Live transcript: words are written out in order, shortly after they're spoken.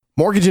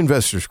Mortgage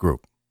Investors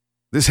Group.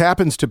 This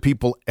happens to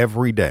people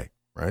every day,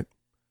 right?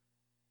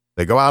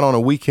 They go out on a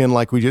weekend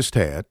like we just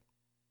had.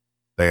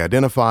 They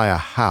identify a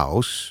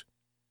house.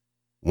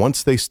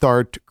 Once they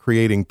start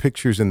creating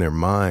pictures in their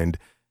mind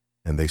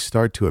and they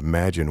start to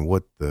imagine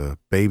what the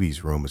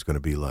baby's room is going to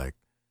be like,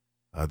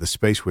 the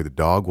space where the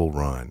dog will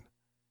run,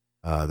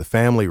 the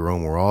family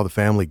room where all the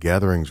family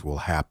gatherings will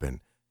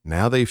happen.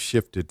 Now they've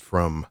shifted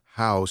from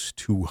house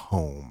to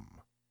home.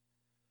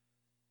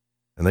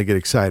 And they get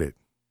excited.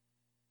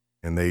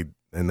 And they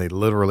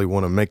literally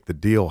want to make the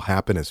deal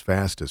happen as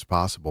fast as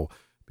possible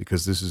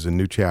because this is a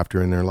new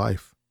chapter in their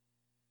life.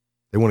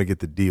 They want to get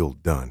the deal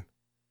done.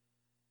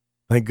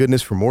 Thank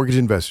goodness for Mortgage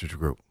Investors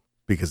Group,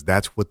 because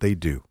that's what they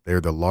do. They're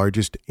the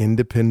largest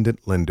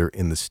independent lender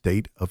in the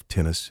state of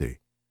Tennessee.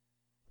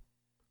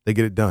 They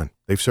get it done.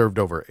 They've served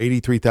over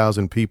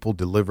 83,000 people,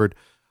 delivered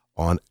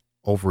on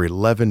over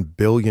 $11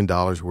 billion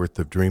worth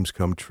of dreams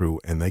come true,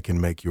 and they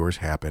can make yours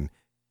happen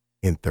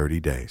in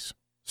 30 days.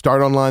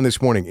 Start online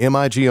this morning,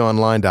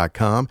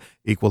 migonline.com,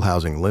 equal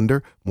housing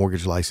lender,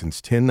 mortgage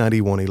license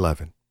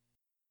 109111.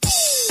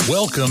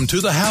 Welcome to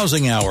the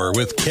Housing Hour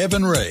with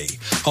Kevin Ray,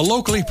 a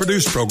locally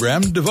produced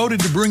program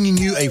devoted to bringing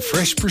you a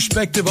fresh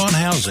perspective on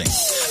housing,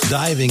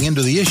 diving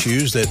into the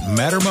issues that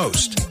matter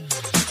most.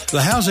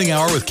 The Housing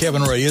Hour with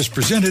Kevin Ray is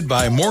presented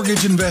by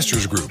Mortgage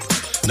Investors Group.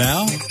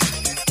 Now,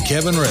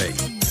 Kevin Ray.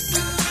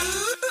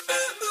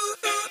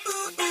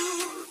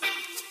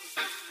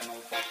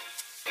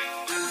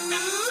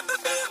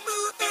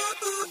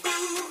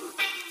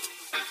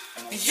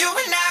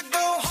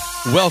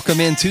 Welcome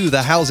into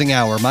the Housing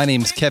Hour. My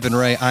name is Kevin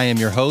Ray. I am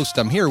your host.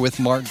 I'm here with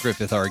Mark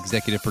Griffith, our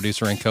executive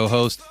producer and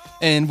co-host.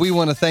 And we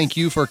want to thank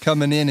you for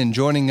coming in and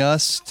joining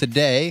us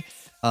today.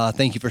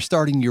 Thank you for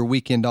starting your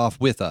weekend off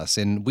with us.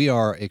 And we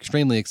are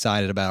extremely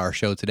excited about our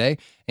show today.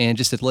 And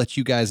just to let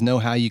you guys know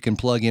how you can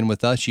plug in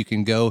with us, you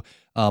can go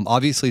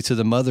obviously to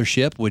the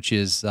mothership, which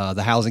is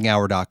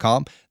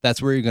thehousinghour.com.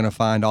 That's where you're going to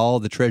find all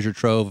the treasure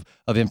trove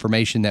of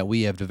information that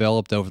we have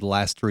developed over the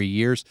last 3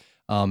 years.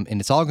 And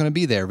it's all going to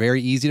be there.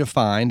 Very easy to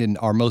find. And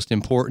our most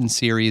important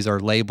series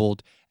are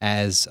labeled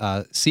as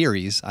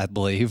series, I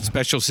believe.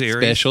 Special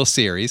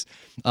series.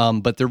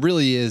 But there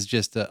really is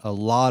just a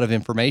lot of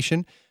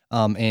information.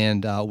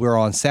 And we're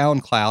on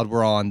SoundCloud.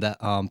 We're on the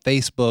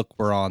Facebook.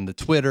 We're on the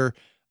Twitter.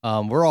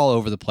 We're all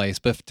over the place.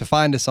 But to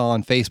find us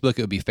on Facebook,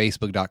 it would be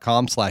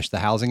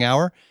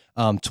facebook.com/thehousinghour.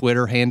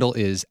 Twitter handle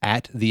is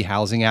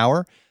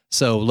 @thehousinghour.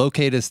 So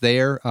locate us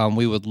there.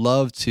 We would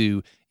love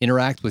to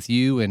interact with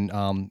you and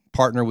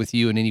partner with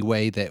you in any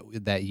way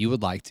that you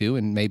would like to.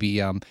 And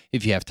maybe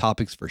if you have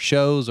topics for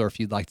shows, or if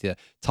you'd like to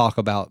talk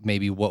about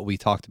maybe what we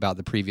talked about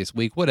the previous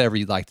week, whatever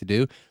you'd like to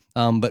do.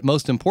 But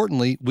most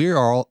importantly, we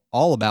are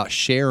all about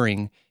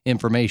sharing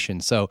information.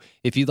 So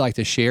if you'd like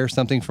to share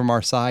something from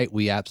our site,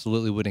 we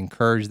absolutely would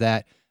encourage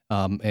that.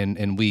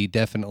 And we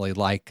definitely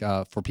like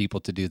for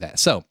people to do that.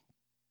 So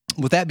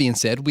with that being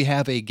said, we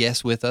have a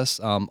guest with us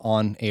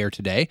on air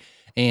today,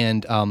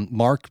 and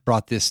Mark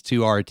brought this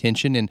to our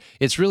attention, and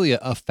it's really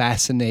a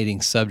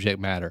fascinating subject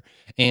matter.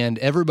 And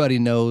everybody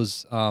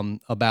knows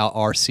about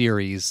our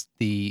series,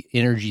 the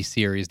energy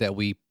series that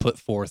we put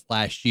forth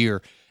last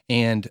year,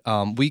 and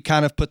we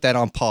kind of put that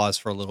on pause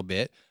for a little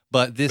bit.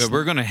 But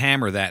we're going to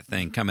hammer that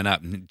thing coming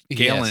up.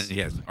 Galen,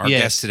 our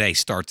guest today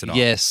starts it off.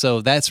 Yes, so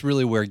that's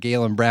really where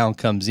Galen Brown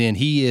comes in.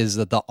 He is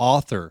the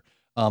author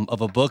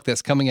of a book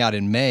that's coming out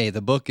in May.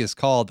 The book is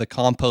called The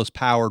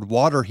Compost-Powered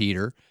Water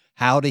Heater,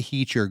 How to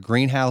Heat Your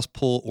Greenhouse,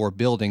 Pool, or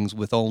Buildings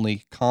with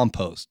Only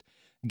Compost.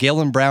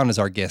 Galen Brown is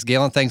our guest.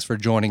 Galen, thanks for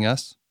joining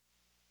us.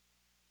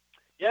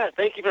 Yeah,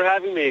 thank you for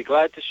having me.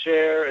 Glad to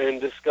share and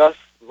discuss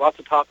lots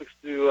of topics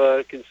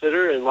to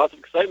consider and lots of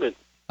excitement.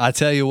 I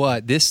tell you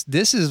what, this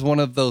is one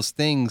of those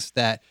things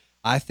that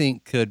I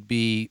think could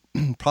be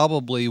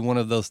probably one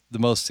of the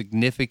most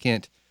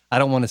significant, I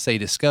don't want to say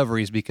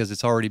discoveries because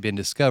it's already been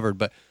discovered,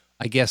 but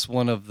I guess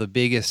one of the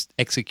biggest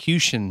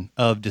execution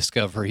of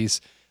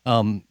discoveries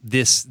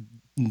this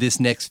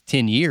next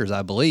 10 years,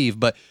 I believe.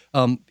 But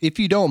if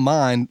you don't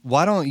mind,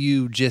 why don't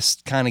you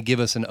just kind of give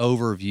us an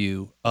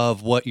overview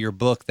of what your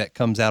book that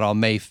comes out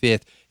on May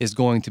 5th is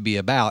going to be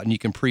about? And you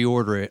can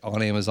pre-order it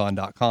on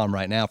Amazon.com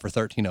right now for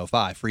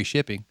 $13.05, free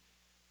shipping.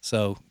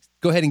 So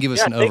go ahead and give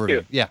us an overview.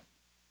 You. Yeah.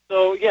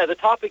 So, the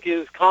topic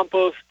is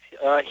compost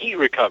heat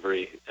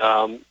recovery.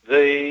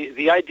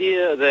 The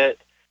idea that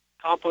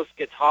compost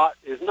gets hot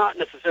is not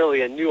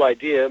necessarily a new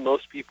idea.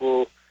 Most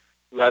people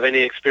who have any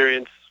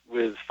experience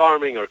with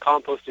farming or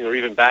composting or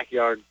even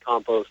backyard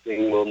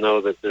composting will know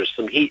that there's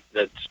some heat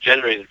that's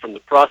generated from the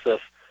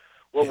process.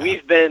 What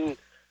we've been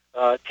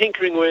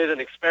tinkering with and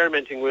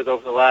experimenting with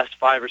over the last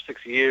 5 or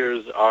 6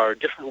 years are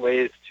different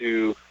ways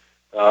to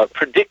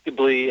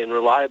predictably and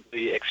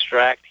reliably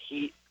extract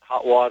heat,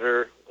 hot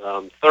water,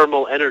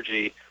 thermal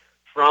energy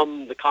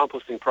from the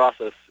composting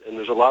process. And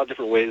there's a lot of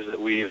different ways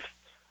that we've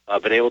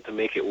been able to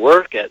make it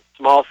work at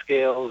small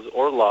scales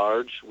or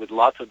large with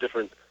lots of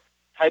different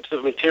types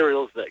of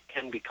materials that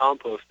can be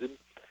composted,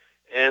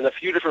 and a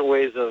few different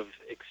ways of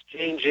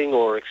exchanging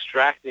or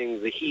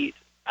extracting the heat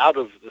out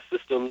of the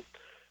system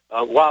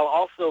while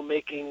also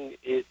making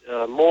it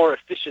more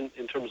efficient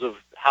in terms of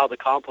how the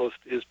compost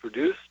is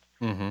produced.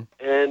 Mm-hmm.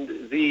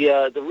 And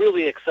the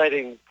really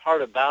exciting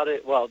part about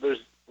it, well, there's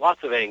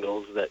lots of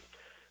angles that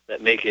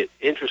make it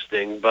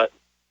interesting, but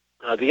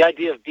the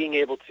idea of being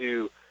able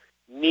to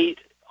meet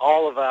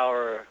all of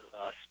our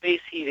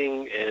space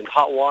heating and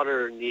hot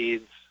water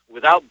needs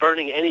without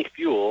burning any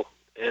fuel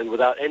and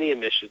without any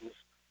emissions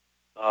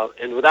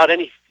and without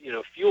any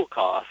fuel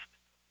cost,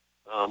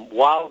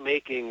 while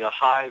making a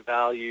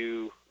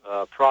high-value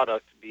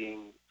product,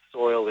 being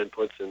soil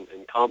inputs and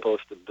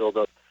compost to build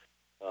up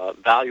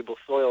valuable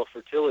soil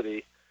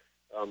fertility,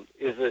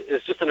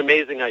 is just an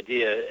amazing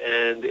idea.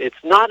 And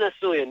it's not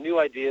necessarily a new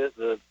idea.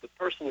 The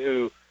person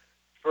who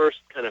first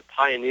kind of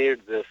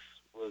pioneered this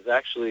was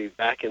actually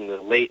back in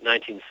the late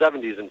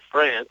 1970s in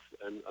France,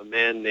 a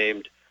man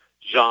named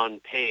Jean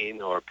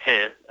Pain, or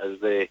Pain, as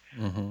they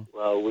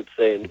would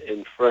say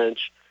in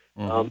French.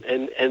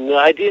 And the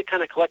idea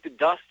kind of collected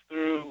dust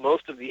through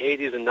most of the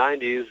 80s and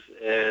 90s,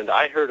 and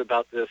I heard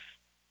about this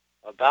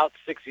about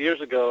 6 years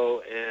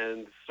ago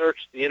and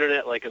searched the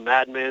internet like a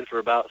madman for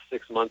about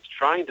 6 months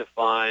trying to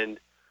find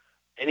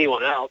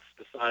anyone else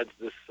besides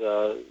this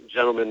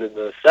gentleman in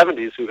the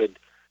 70s who had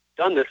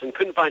done this, and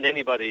couldn't find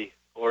anybody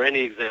or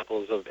any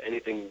examples of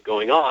anything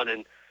going on,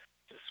 and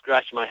just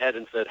scratched my head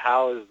and said,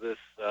 how is this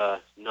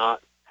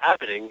not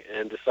happening?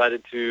 And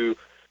decided to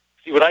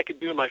see what I could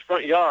do in my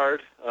front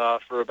yard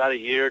for about a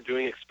year,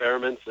 doing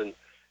experiments, and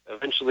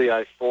eventually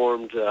I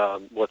formed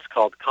what's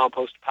called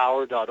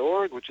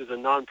compostpower.org, which is a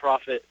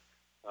nonprofit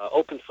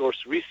open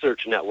source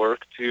research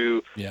network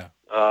to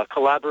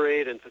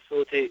collaborate and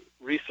facilitate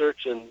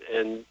research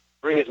and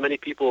bring as many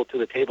people to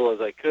the table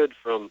as I could,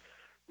 from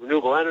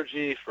renewable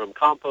energy, from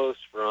compost,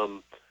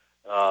 from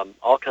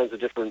all kinds of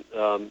different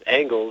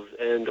angles.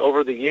 And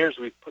over the years,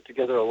 we've put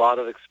together a lot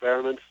of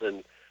experiments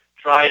and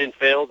tried and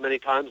failed many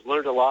times,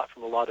 learned a lot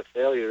from a lot of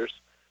failures.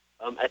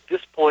 At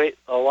this point,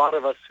 a lot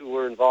of us who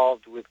were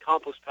involved with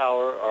Compost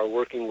Power are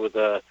working with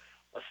a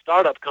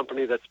startup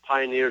company that's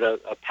pioneered a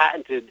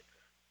patented,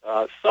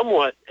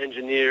 somewhat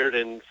engineered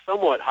and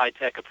somewhat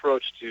high-tech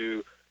approach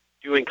to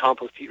doing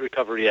compost heat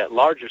recovery at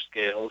larger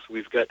scales.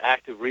 We've got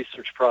active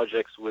research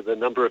projects with a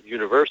number of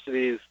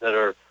universities that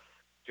are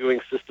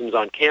doing systems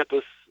on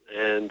campus,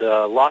 and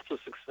lots of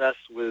success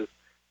with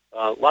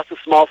lots of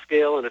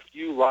small-scale and a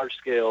few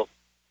large-scale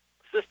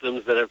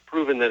systems that have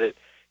proven that it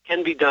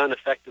can be done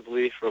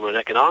effectively from an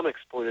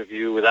economics point of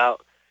view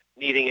without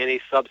needing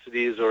any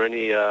subsidies or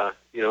any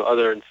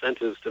other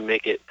incentives to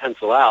make it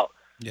pencil out.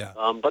 Yeah.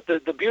 But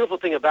the beautiful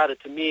thing about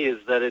it to me is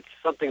that it's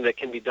something that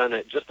can be done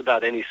at just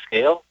about any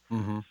scale.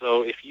 Mm-hmm.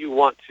 So if you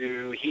want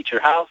to heat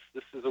your house,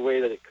 this is a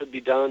way that it could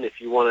be done. If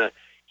you want to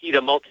heat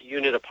a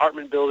multi-unit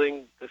apartment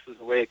building, this is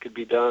the way it could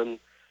be done.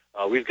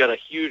 We've got a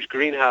huge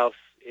greenhouse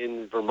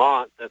in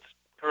Vermont that's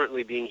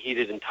currently being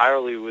heated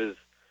entirely with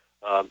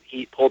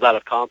heat pulled out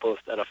of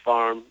compost at a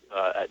farm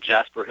at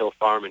Jasper Hill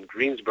Farm in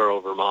Greensboro,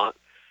 Vermont,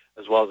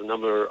 as well as a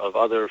number of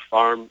other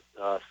farm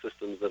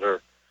systems that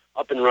are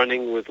up and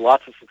running with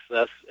lots of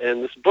success.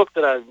 And this book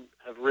that I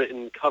have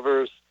written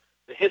covers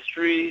the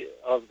history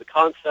of the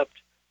concept,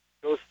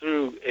 goes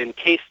through in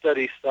case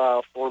study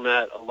style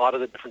format a lot of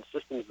the different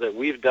systems that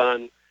we've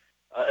done,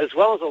 as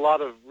well as a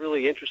lot of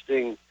really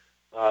interesting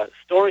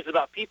stories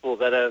about people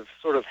that have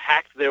sort of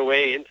hacked their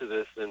way into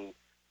this, and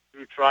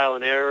through trial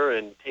and error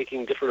and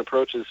taking different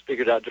approaches,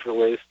 figured out different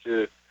ways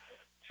to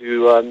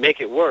make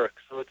it work.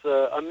 So it's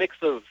a mix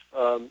of,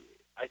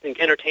 I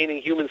think,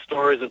 entertaining human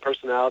stories and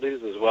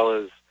personalities, as well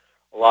as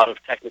a lot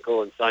of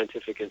technical and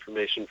scientific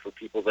information for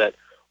people that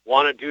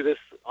want to do this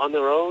on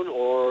their own,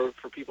 or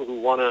for people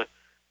who want to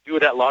do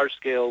it at large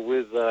scale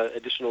with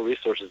additional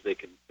resources they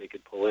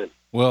could pull in.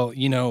 Well,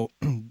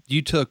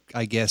 you took,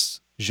 I guess,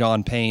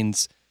 Jean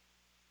Pain's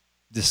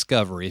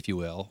discovery, if you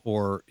will,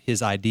 or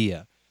his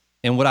idea.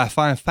 And what I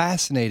find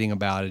fascinating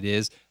about it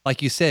is,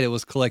 like you said, it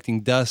was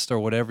collecting dust or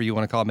whatever you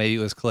want to call it. Maybe it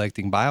was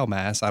collecting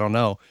biomass. I don't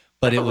know.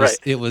 But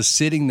it was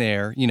sitting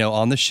there,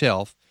 on the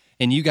shelf.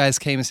 And you guys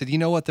came and said, you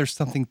know what, there's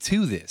something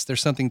to this. There's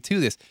something to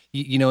this.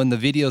 In the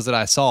videos that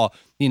I saw,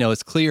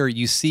 it's clear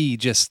you see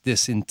just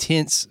this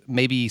intense,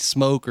 maybe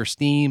smoke or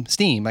steam,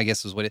 I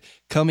guess is what it,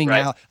 coming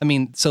out. I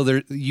mean,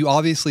 so you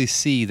obviously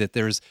see that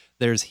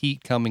there's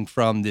heat coming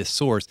from this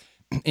source.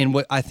 And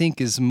what I think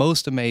is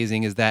most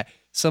amazing is that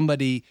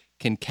somebody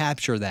can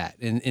capture that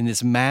in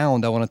this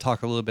mound. I want to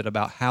talk a little bit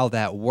about how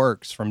that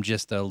works from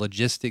just a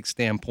logistics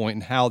standpoint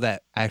and how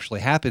that actually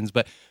happens.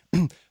 But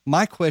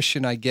my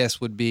question, I guess,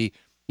 would be,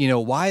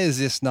 why is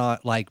this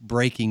not like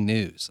breaking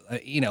news?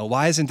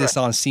 Why isn't this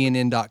on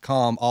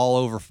CNN.com, all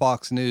over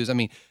Fox News? I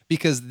mean,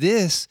 because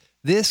this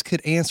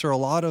could answer a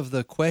lot of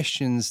the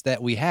questions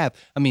that we have.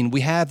 I mean,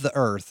 we have the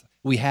Earth,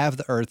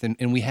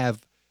 and we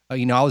have, I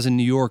was in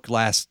New York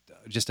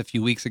just a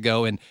few weeks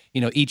ago, and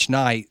each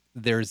night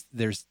there's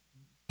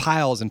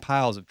piles and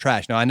piles of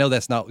trash. Now, I know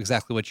that's not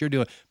exactly what you're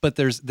doing, but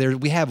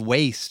we have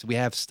waste, we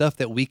have stuff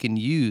that we can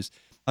use.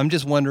 I'm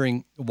just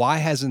wondering, why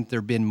hasn't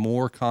there been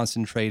more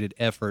concentrated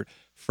effort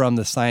from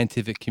the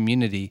scientific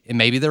community? And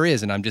maybe there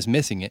is, and I'm just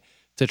missing it,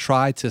 to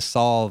try to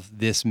solve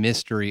this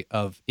mystery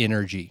of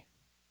energy?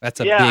 That's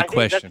a I big think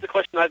question. that's the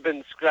question I've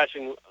been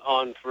scratching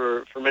on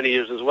for many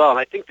years as well. And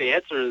I think the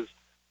answer is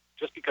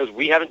just because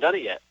we haven't done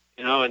it yet,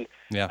 and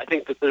I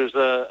think that there's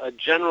a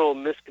general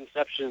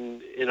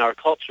misconception in our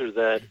culture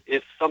that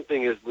if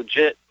something is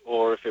legit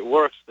or if it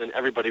works, then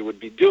everybody would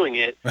be doing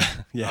it. That's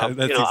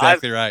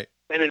exactly right.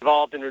 I've been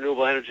involved in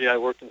renewable energy. I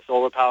worked in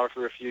solar power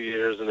for a few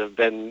years and have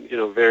been,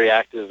 very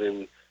active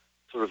in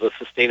sort of the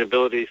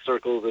sustainability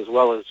circles as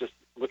well as just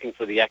looking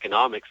for the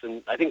economics.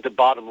 And I think the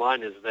bottom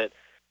line is that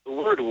the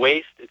word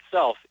waste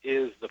itself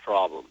is the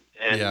problem.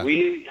 And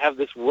we have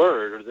this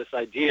word or this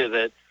idea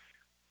that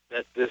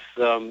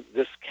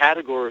this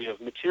category of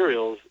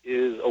materials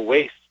is a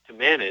waste to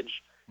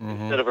manage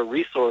instead of a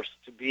resource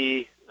to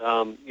be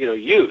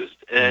used.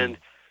 And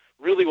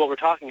really what we're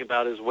talking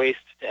about is waste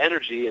to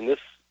energy in this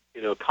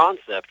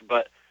concept.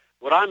 But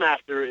what I'm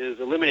after is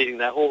eliminating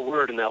that whole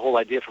word and that whole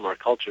idea from our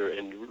culture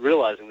and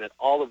realizing that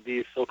all of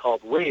these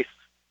so-called wastes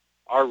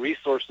are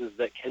resources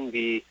that can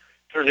be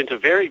turned into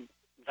very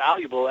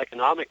valuable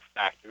economic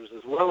factors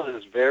as well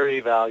as very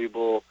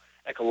valuable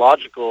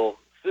ecological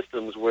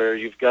systems where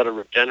you've got a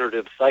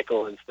regenerative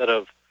cycle. Instead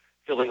of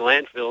filling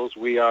landfills,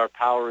 we are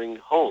powering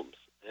homes.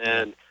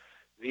 And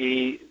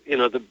the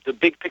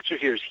big picture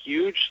here is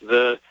huge.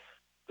 The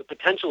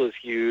potential is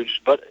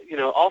huge, but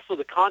also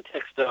the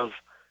context of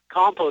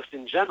compost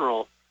in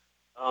general.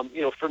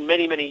 For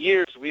many, many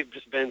years we've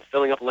just been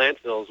filling up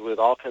landfills with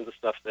all kinds of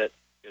stuff that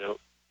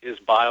is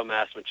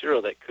biomass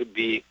material that could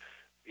be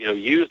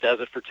used as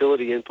a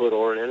fertility input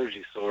or an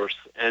energy source.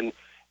 And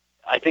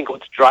I think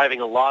what's driving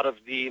a lot of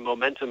the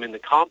momentum in the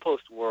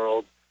compost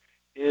world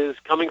is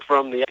coming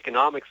from the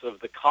economics of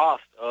the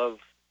cost of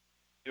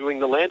doing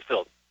the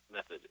landfill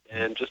method.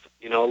 And just,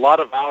 a lot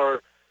of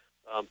our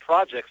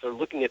projects are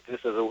looking at this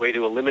as a way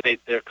to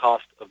eliminate their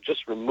cost of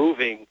just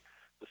removing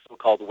the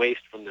so-called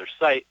waste from their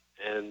site.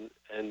 And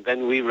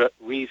then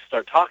we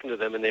start talking to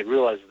them and they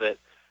realize that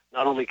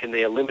not only can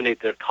they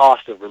eliminate their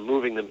cost of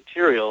removing the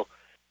material,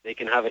 they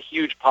can have a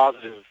huge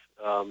positive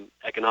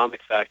economic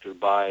factor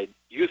by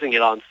using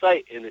it on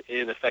site in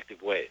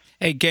effective ways.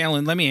 Hey,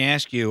 Galen, let me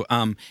ask you,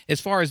 as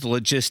far as the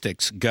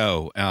logistics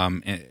go,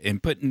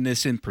 and putting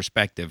this in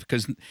perspective,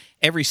 because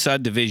every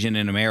subdivision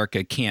in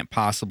America can't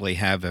possibly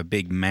have a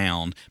big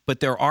mound,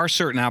 but there are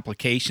certain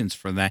applications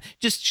for that.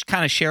 Just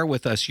kind of share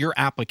with us your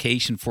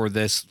application for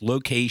this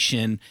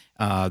location,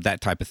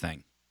 that type of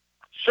thing.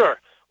 Sure.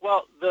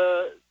 Well,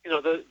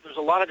 there's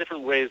a lot of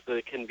different ways that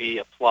it can be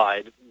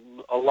applied.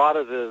 A lot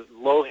of the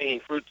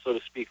low-hanging fruit, so to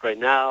speak, right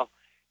now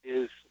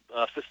is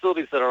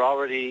facilities that are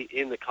already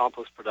in the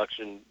compost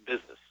production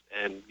business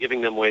and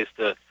giving them ways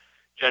to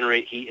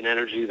generate heat and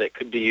energy that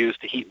could be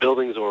used to heat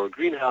buildings or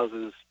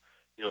greenhouses.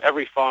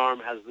 Every farm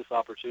has this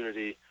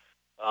opportunity.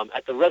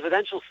 At the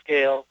residential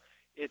scale,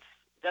 it's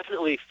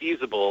definitely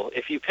feasible.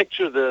 If you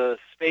picture the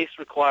space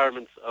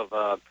requirements of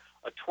a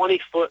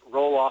 20-foot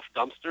roll-off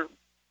dumpster,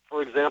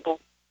 for example,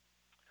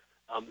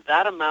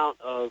 that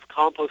amount of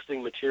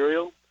composting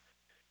material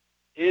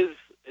is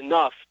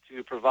enough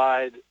to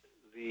provide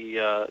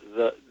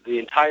the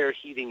entire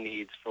heating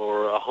needs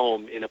for a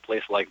home in a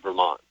place like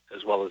Vermont,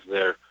 as well as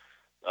their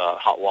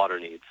hot water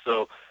needs.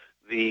 So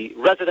the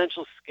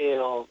residential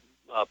scale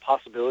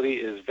possibility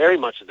is very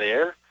much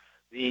there.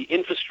 The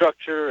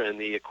infrastructure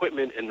and the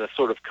equipment and the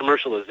sort of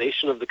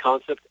commercialization of the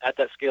concept at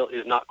that scale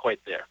is not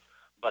quite there.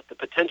 But the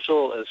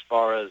potential as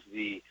far as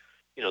the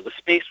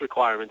space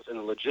requirements and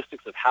the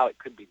logistics of how it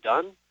could be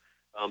done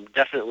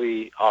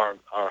definitely are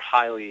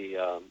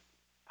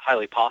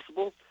highly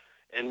possible.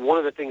 And one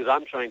of the things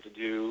I'm trying to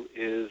do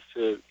is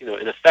to,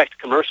 in effect,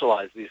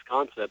 commercialize these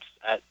concepts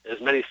at as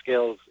many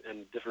scales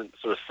and different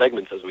sort of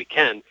segments as we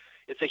can.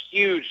 It's a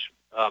huge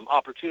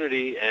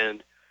opportunity,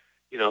 and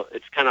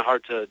it's kind of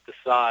hard to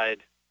decide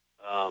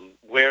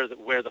where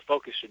the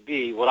focus should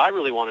be. What I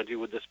really want to do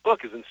with this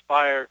book is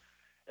inspire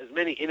as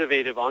many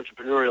innovative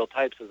entrepreneurial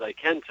types as I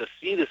can to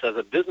see this as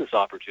a business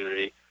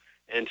opportunity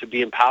and to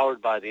be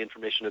empowered by the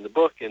information in the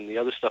book and the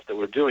other stuff that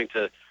we're doing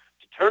to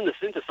turn this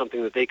into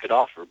something that they could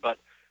offer. But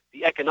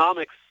the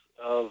economics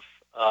of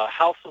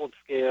household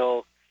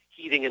scale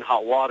heating and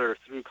hot water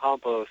through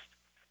compost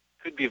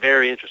could be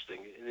very interesting.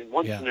 And in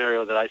one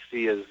scenario that I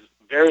see as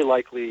very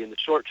likely in the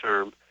short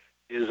term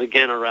is,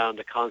 again, around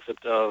the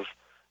concept of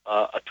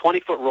a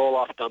 20-foot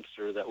roll-off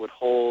dumpster that would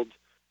hold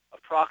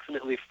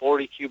approximately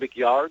 40 cubic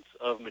yards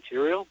of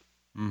material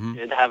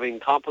and having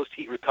compost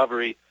heat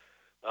recovery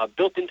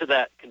built into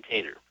that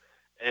container.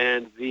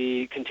 And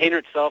the container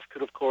itself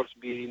could, of course,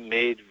 be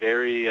made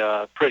very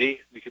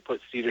pretty. We could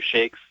put cedar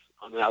shakes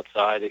on the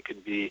outside. It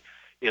could be,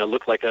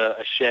 look like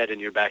a shed in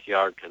your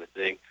backyard kind of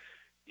thing.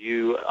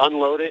 You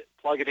unload it,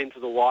 plug it into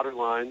the water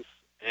lines,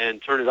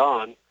 and turn it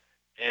on,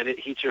 and it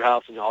heats your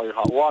house and all your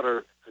hot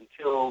water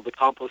until the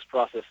compost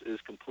process is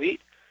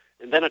complete.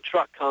 And then a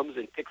truck comes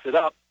and picks it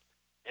up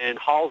and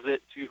hauls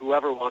it to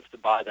whoever wants to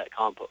buy that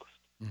compost.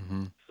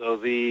 So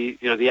the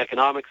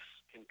economics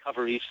can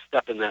cover each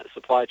step in that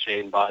supply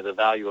chain by the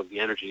value of the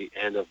energy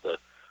and of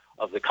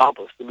the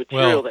compost. The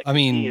material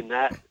be in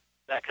that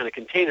that kind of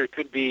container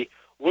could be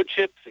wood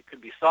chips, it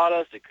could be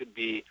sawdust, it could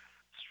be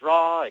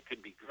straw, it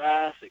could be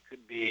grass, it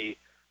could be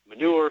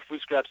manure, food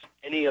scraps,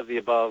 any of the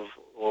above,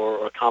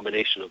 or a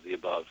combination of the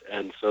above.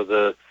 And so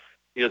the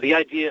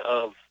idea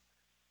of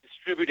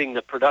distributing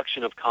the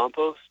production of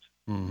compost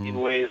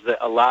in ways that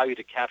allow you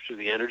to capture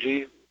the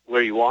energy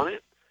where you want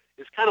it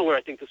is kind of where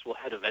I think this will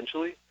head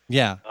eventually.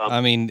 Yeah,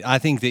 I mean, I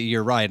think that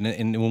you're right.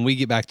 And when we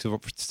get back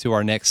to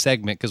our next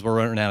segment, because we're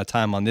running out of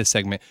time on this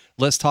segment,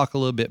 let's talk a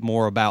little bit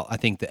more about, I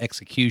think, the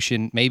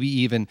execution, maybe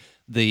even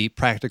the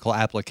practical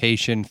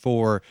application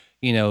for,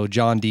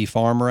 John D.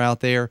 Farmer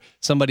out there,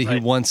 somebody who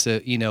wants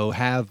to,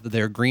 have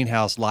their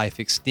greenhouse life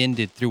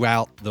extended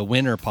throughout the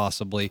winter,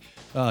 possibly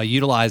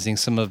utilizing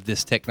some of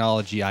this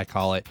technology, I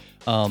call it.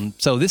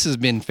 So this has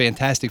been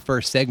fantastic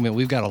first segment.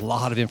 We've got a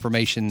lot of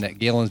information that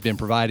Galen's been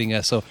providing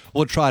us. So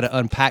we'll try to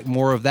unpack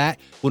more of that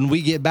when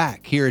we get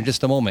back here in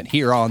just a moment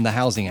here on the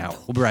Housing Hour.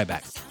 We'll be right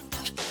back.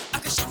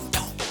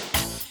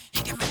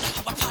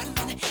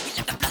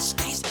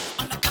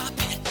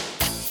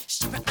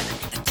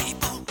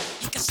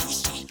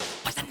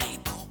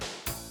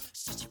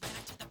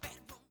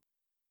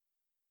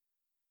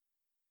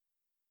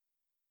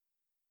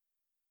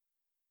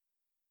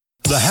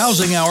 The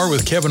Housing Hour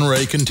with Kevin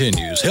Ray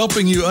continues,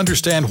 helping you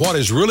understand what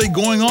is really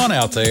going on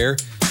out there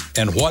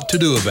and what to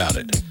do about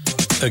it.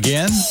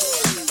 Again,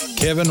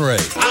 Kevin Ray.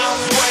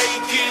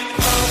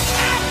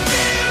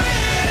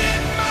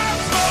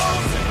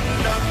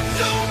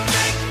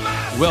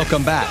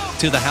 Welcome back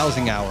to the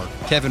Housing Hour.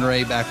 Kevin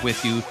Ray back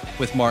with you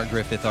with Mark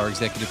Griffith, our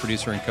executive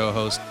producer and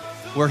co-host.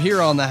 We're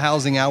here on the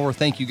Housing Hour.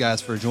 Thank you guys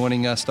for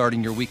joining us,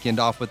 starting your weekend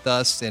off with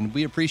us, and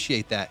we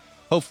appreciate that.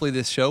 Hopefully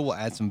this show will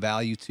add some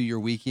value to your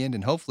weekend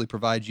and hopefully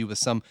provide you with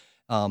some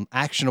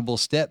actionable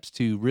steps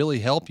to really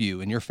help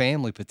you and your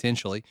family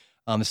potentially,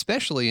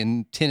 especially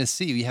in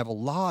Tennessee. We have a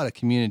lot of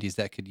communities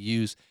that could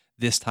use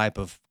this type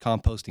of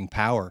composting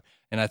power,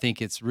 and I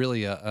think it's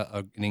really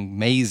an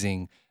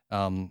amazing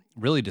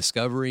really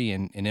discovery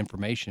and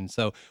information.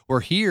 So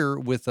we're here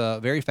with a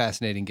very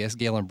fascinating guest,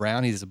 Galen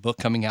Brown. He has a book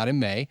coming out in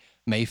May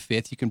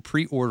 5th. You can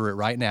pre-order it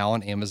right now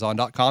on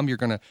Amazon.com. You're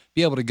going to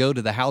be able to go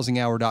to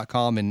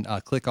thehousinghour.com and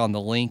click on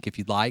the link if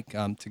you'd like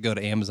to go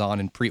to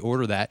Amazon and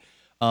pre-order that.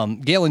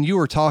 Galen, you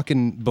were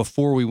talking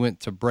before we went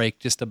to break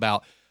just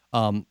about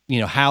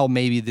how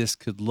maybe this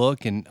could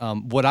look, and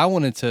what I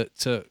wanted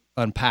to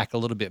unpack a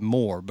little bit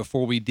more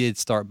before we did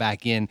start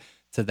back in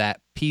to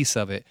that piece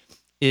of it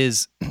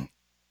is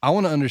I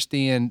want to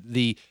understand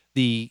the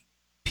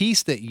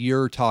piece that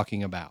you're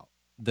talking about,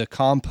 the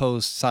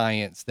compost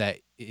science that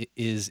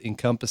is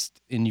encompassed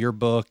in your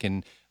book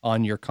and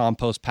on your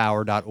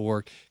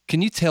compostpower.org.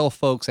 Can you tell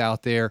folks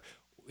out there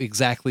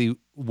exactly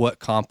what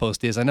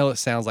compost is? I know it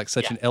sounds like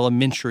such an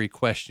elementary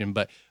question,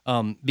 but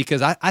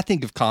because I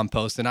think of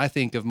compost and I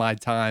think of my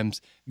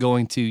times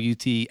going to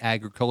UT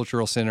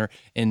Agricultural Center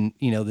and,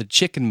 the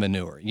chicken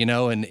manure,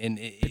 and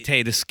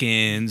potato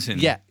skins.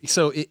 And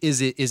So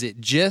is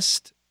it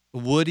just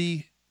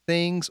woody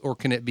things, or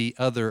can it be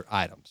other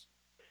items?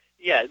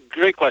 Yeah,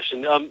 great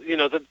question.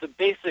 The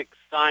basic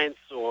science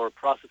or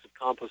process of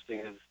composting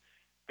is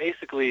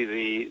basically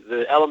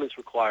the elements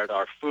required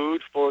are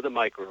food for the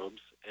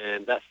microbes,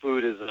 and that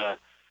food is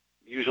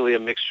usually a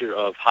mixture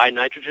of high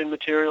nitrogen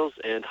materials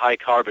and high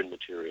carbon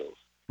materials.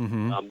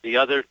 Mm-hmm. The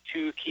other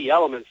two key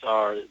elements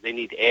are they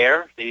need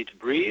air, they need to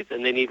breathe,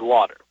 and they need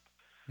water.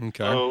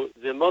 Okay. So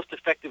the most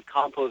effective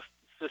compost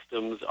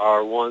systems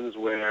are ones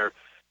where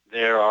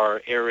there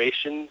are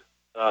aeration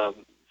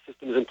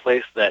systems in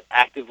place that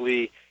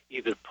actively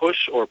either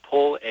push or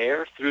pull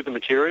air through the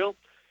material.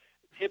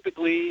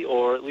 Typically,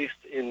 or at least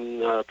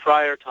in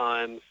prior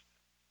times,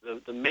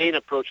 the main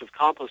approach of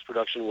compost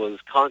production was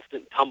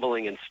constant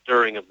tumbling and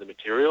stirring of the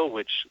material,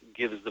 which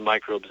gives the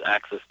microbes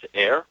access to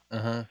air.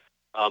 Uh-huh.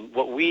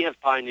 What we have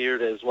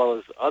pioneered, as well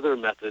as other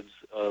methods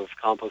of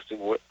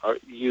composting,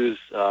 use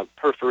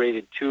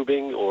perforated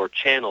tubing or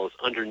channels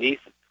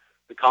underneath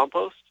the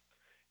compost,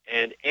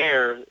 and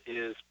air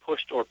is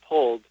pushed or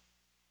pulled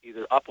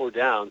either up or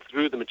down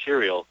through the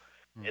material,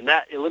 and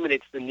that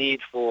eliminates the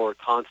need for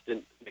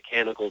constant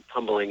mechanical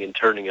tumbling and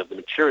turning of the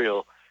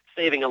material,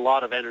 saving a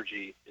lot of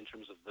energy in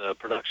terms of the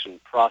production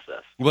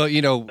process. Well,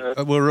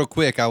 real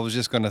quick, I was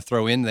just going to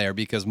throw in there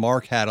because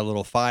Mark had a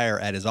little fire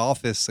at his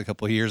office a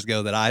couple of years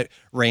ago that I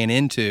ran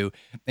into.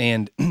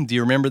 And do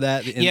you remember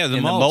that?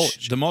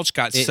 The mulch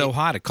got so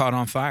hot it caught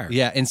on fire.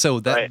 Yeah, and so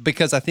that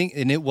because I think,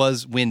 and it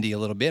was windy a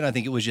little bit. I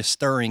think it was just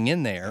stirring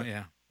in there. Oh,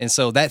 yeah. And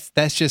so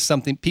that's just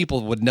something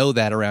people would know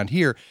that around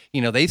here.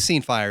 They've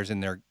seen fires in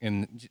there,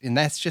 and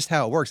that's just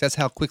how it works. That's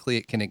how quickly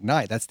it can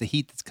ignite. That's the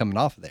heat that's coming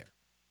off of there.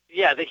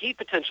 Yeah, the heat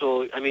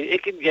potential,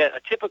 it can get a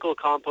typical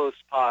compost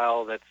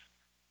pile that's,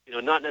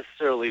 not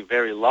necessarily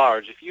very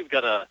large. If you've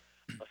got a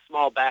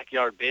small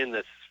backyard bin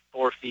that's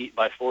 4 feet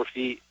by 4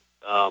 feet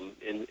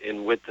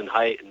in width and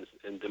height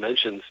and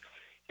dimensions,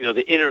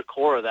 the inner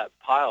core of that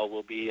pile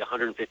will be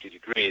 150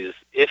 degrees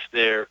if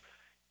there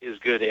is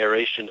good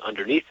aeration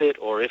underneath it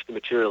or if the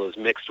material is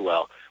mixed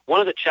well. One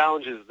of the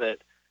challenges that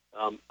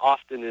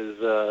often is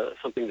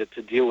something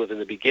to deal with in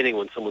the beginning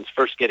when someone's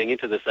first getting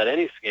into this at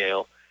any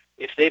scale.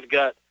 If they've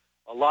got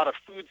a lot of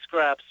food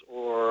scraps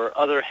or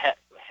other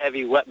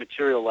heavy wet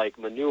material like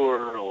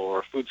manure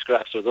or food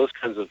scraps or those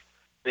kinds of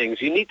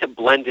things, you need to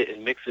blend it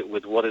and mix it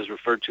with what is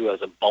referred to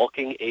as a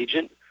bulking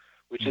agent,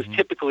 which is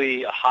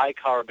typically a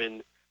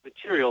high-carbon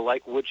material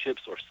like wood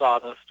chips or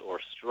sawdust or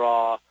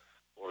straw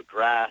or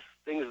grass,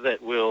 things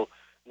that will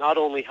not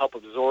only help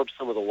absorb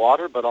some of the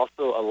water, but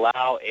also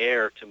allow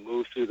air to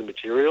move through the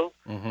material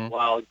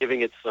while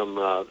giving it some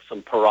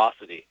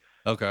porosity.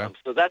 Okay.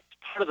 So that's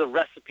part of the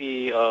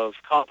recipe of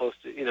compost.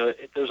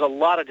 There's a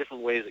lot of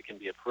different ways it can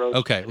be approached.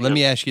 Okay, let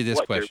me ask you this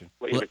question.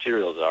 What your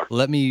materials are.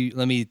 Let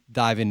me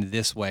dive into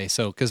this way.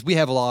 So, because we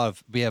have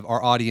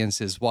our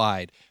audience is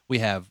wide. We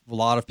have a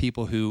lot of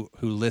people who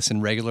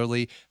listen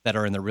regularly that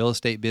are in the real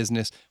estate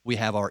business. We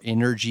have our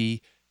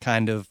energy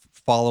kind of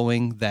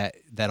following that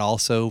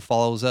also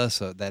follows us.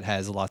 That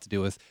has a lot to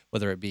do with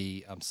whether it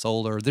be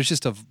solar. There's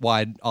just a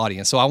wide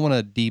audience. So I want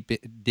to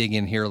dig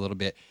in here a little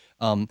bit.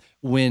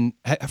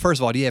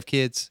 First of all, do you have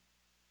kids?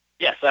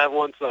 Yes, I have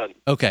one son.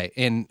 Okay,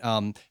 and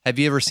have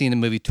you ever seen the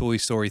movie Toy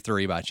Story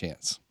 3 by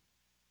chance?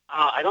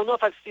 I don't know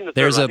if I've seen the third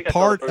There's one. a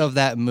part of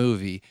that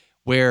movie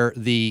where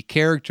the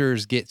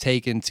characters get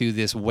taken to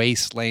this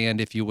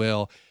wasteland, if you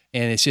will,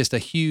 and it's just a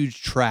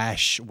huge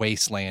trash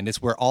wasteland.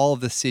 It's where all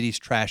of the city's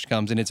trash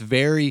comes, and it's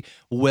very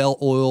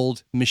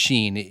well-oiled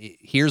machine.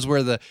 Here's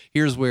where the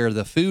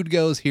food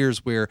goes.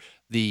 Here's where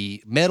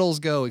the metals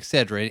go,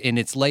 etc. And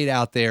it's laid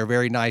out there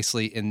very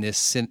nicely in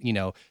this,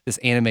 this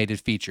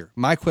animated feature.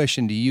 My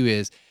question to you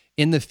is,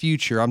 in the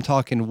future, I'm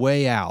talking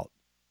way out,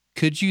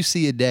 could you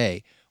see a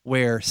day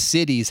where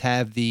cities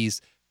have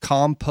these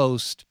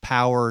compost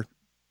power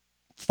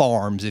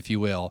farms, if you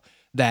will,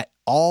 that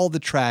all the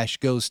trash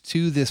goes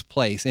to this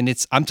place, and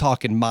I'm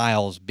talking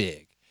miles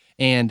big,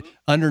 and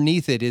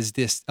underneath it is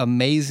this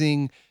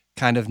amazing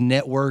kind of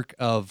network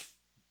of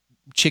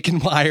chicken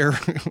wire,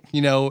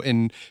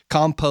 and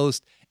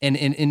compost, and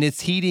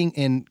it's heating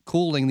and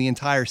cooling the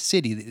entire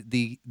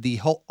city. The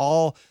whole,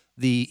 all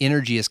the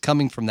energy is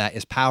coming from that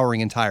is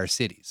powering entire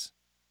cities.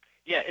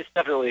 Yeah, it's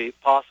definitely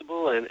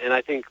possible, and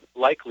I think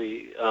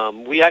likely.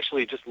 We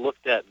actually just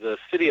looked at the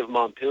city of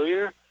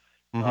Montpelier.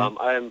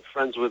 I am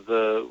friends with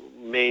the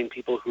main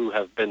people who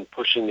have been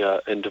pushing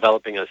and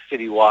developing a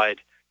citywide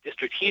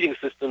district heating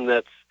system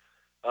that's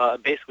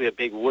basically a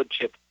big wood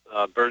chip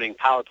burning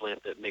power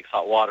plant that makes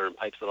hot water and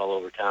pipes it all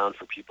over town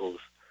for people's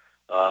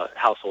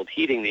household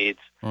heating needs.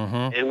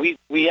 And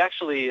we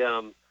actually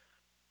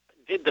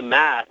did the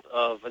math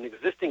of an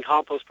existing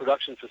compost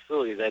production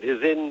facility that is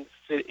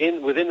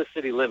within the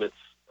city limits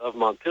of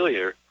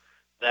Montpelier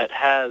that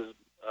has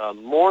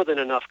more than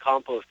enough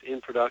compost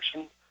in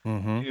production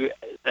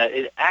that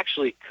it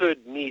actually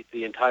could meet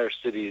the entire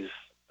city's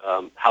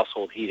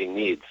household heating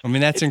needs. I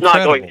mean, that's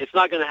incredible. It's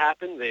not going to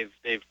happen.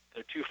 They're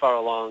too far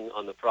along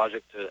on the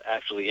project to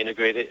actually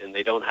integrate it, and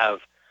they don't have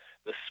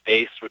the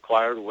space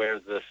required where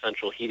the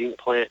central heating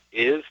plant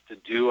is to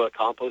do a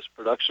compost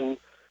production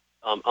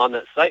on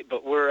that site.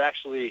 But we're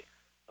actually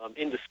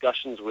in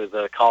discussions with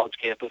a college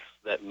campus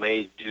that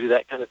may do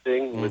that kind of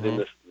thing within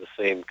the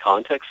same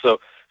context. So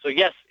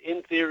yes,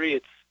 in theory,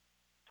 it's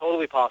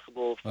totally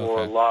possible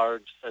for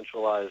large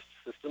centralized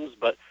systems,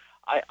 but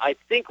I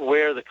think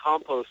where the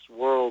compost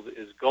world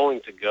is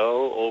going to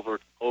go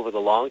over the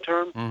long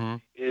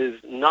term is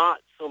not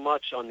so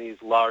much on these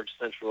large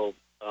central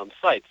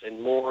sites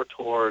and more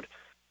toward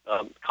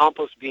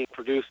compost being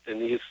produced and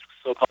these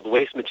so-called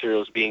waste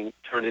materials being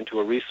turned into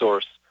a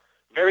resource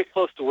very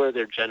close to where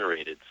they're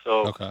generated.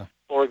 So,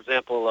 for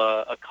example,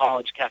 a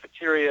college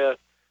cafeteria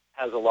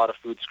has a lot of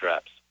food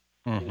scraps.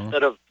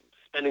 Instead of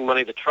spending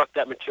money to truck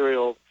that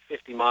material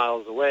 50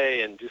 miles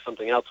away and do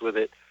something else with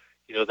it,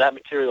 that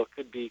material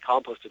could be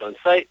composted on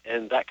site,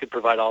 and that could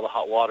provide all the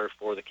hot water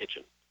for the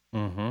kitchen.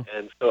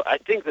 And so I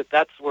think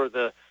that's where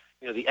the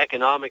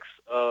economics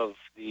of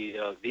the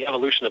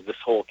evolution of this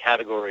whole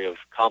category of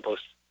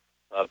compost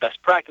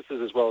best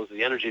practices, as well as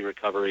the energy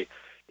recovery,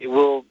 it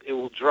will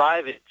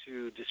drive it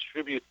to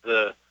distribute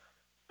the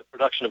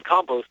production of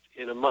compost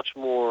in a much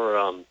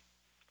more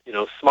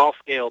small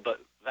scale but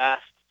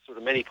vast, sort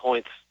of many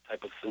points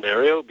type of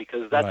scenario,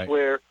 because that's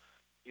where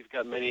you've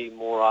got many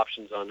more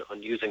options on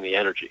using the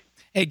energy.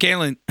 Hey,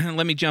 Galen,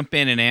 let me jump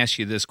in and ask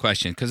you this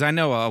question, because I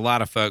know a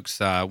lot of folks,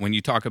 when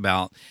you talk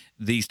about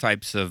these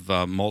types of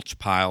mulch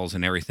piles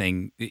and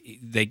everything,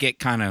 they get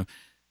kind of,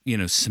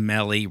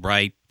 smelly,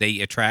 right? They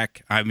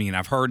attract,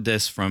 I've heard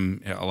this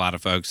from a lot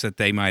of folks that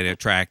they might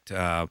attract,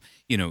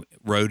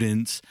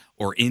 rodents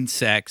or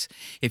insects.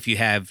 If you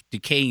have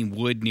decaying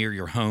wood near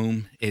your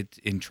home, it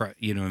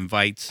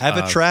invites. Have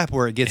a trap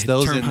where it gets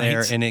those termites in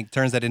there, and it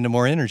turns that into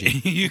more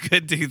energy. You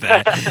could do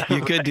that.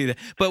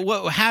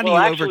 But how do you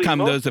overcome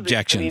those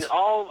objections?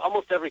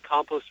 Almost every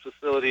compost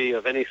facility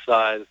of any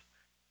size,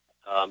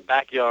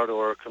 backyard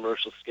or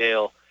commercial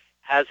scale,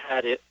 has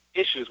had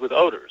issues with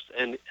odors.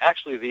 And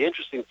actually, the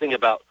interesting thing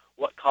about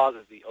what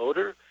causes the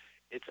odor,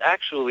 it's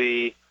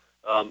actually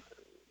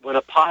when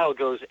a pile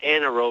goes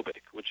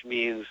anaerobic, which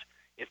means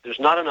if there's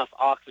not enough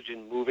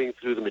oxygen moving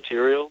through the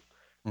material,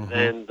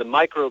 then the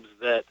microbes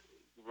that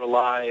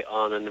rely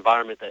on an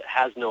environment that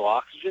has no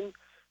oxygen,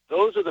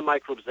 those are the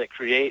microbes that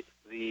create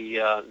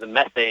the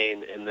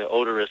methane and the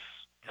odorous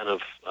kind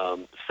of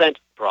scent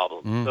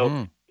problem.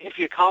 So if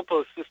your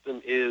compost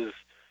system is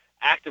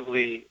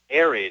actively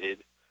aerated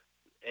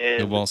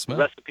and the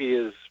recipe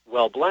is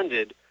well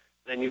blended,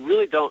 then you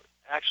really don't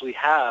actually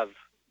have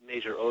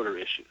major odor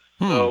issues.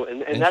 So,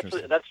 and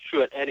that's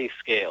true at any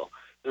scale.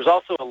 There's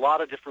also a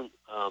lot of different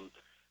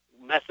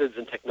methods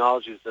and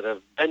technologies that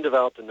have been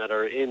developed and that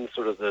are in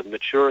sort of the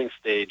maturing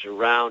stage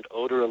around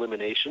odor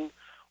elimination.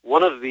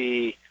 One of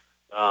the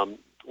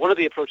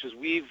approaches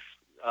we've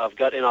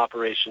got in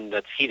operation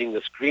that's heating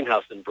this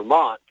greenhouse in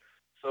Vermont.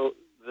 So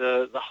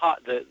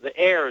the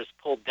air is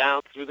pulled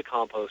down through the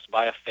compost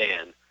by a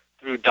fan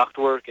through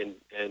ductwork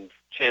and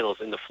channels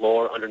in the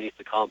floor underneath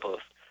the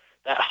compost.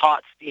 That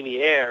hot, steamy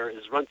air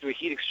is run through a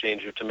heat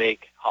exchanger to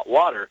make hot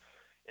water,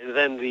 and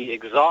then the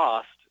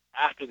exhaust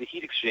after the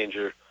heat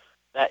exchanger,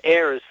 that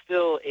air is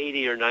still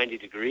 80 or 90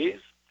 degrees.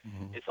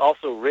 It's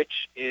also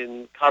rich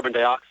in carbon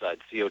dioxide,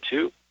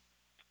 CO2.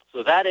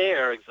 So that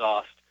air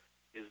exhaust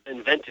is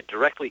then vented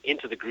directly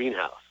into the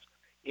greenhouse,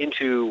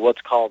 into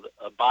what's called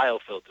a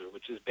biofilter,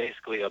 which is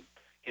basically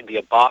can be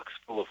a box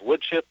full of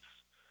wood chips,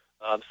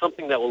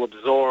 something that will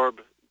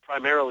absorb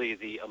primarily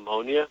the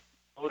ammonia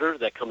odor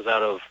that comes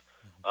out of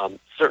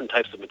certain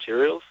types of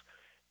materials,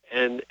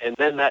 and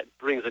then that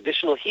brings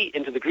additional heat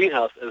into the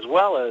greenhouse as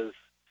well as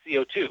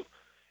CO2.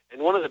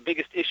 And one of the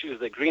biggest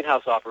issues that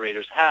greenhouse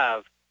operators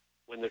have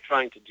when they're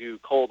trying to do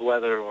cold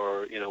weather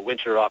or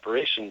winter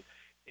operation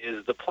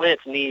is the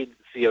plants need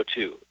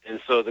CO2.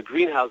 And so the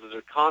greenhouses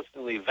are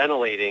constantly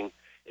ventilating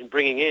and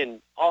bringing in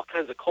all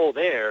kinds of cold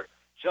air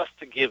just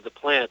to give the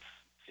plants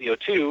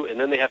CO2, and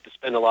then they have to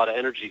spend a lot of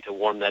energy to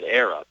warm that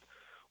air up.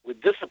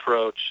 With this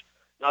approach,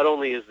 not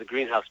only is the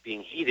greenhouse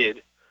being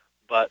heated,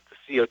 but the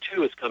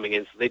CO2 is coming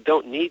in, so they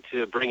don't need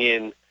to bring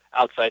in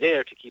outside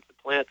air to keep the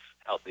plants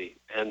healthy.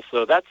 And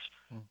so that's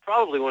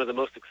probably one of the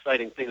most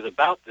exciting things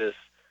about this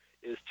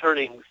is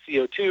turning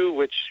CO2,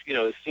 which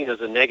is seen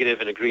as a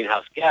negative in a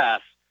greenhouse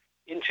gas,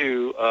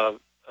 into a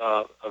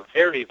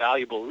very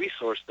valuable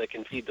resource that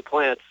can feed the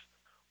plants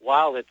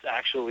while it's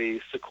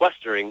actually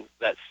sequestering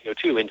that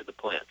CO2 into the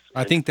plants.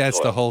 I think that's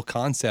the whole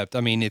concept.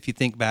 I mean, if you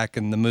think back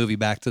in the movie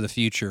Back to the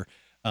Future,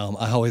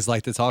 I always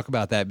like to talk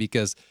about that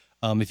because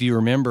if you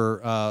remember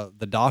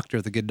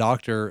the good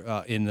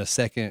doctor in the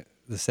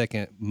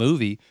second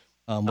movie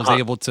was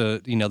able to,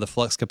 the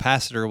flux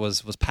capacitor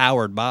was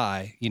powered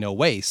by,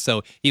 waste.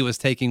 So he was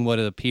taking what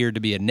appeared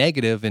to be a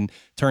negative and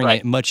turning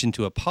it much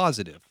into a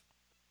positive.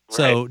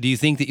 So do you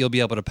think that you'll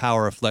be able to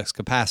power a flux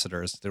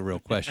capacitor is the real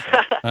question.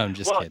 I'm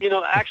just kidding.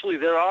 Actually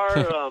there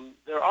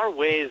are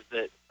ways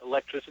that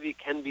electricity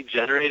can be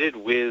generated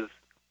with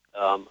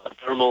a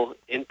thermal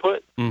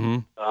input.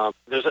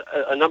 There's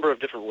a number of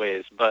different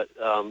ways, but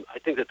I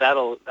think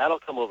that'll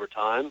come over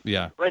time.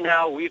 Yeah. Right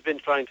now we've been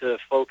trying to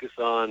focus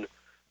on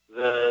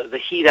the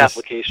heat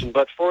application,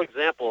 but for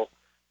example,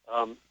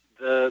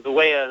 the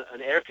way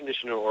an air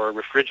conditioner or a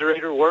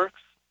refrigerator works,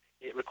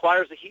 it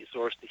requires a heat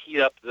source to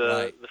heat up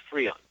the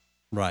Freon.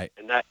 Right.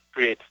 And that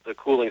creates the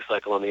cooling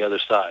cycle on the other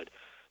side.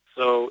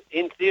 So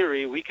in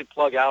theory, we could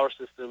plug our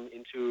system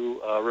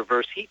into a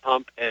reverse heat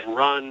pump and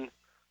run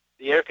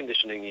the air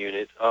conditioning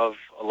unit of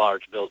a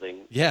large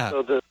building. Yeah.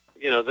 So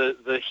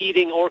the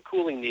heating or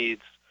cooling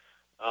needs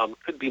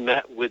could be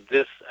met with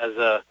this as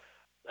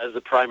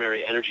the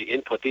primary energy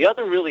input. The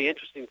other really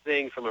interesting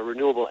thing from a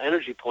renewable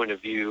energy point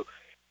of view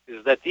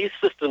is that these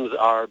systems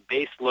are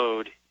base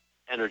load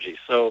energy.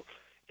 So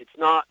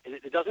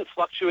it doesn't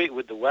fluctuate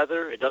with the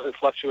weather. It doesn't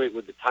fluctuate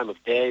with the time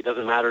of day. It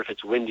doesn't matter if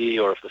it's windy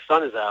or if the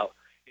sun is out.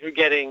 You're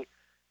getting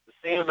the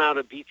same amount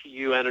of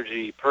BTU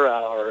energy per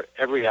hour,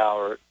 every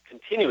hour,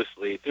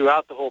 continuously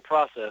throughout the whole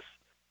process,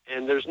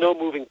 and there's no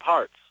moving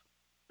parts.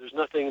 There's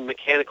nothing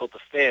mechanical to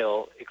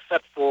fail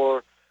except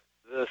for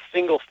the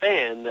single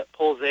fan that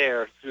pulls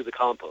air through the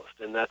compost,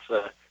 and that's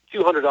a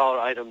 $200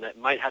 item that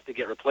might have to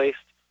get replaced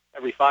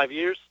every 5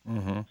 years.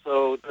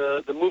 So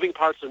the moving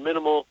parts are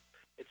minimal.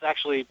 It's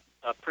actually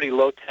a pretty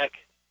low-tech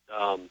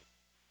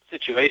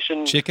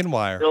situation. Chicken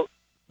wire.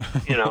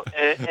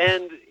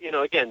 And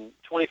again,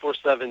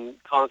 24/7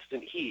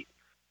 constant heat,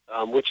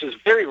 which is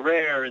very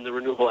rare in the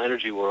renewable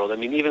energy world. I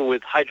mean, even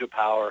with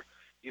hydropower,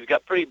 you've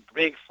got pretty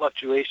big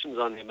fluctuations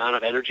on the amount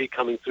of energy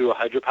coming through a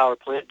hydropower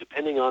plant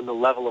depending on the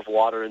level of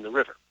water in the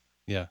river.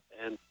 Yeah.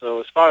 And so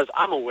as far as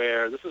I'm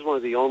aware, this is one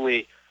of the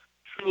only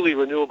truly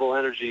renewable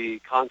energy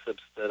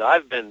concepts that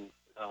I've been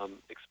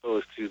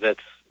exposed to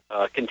that's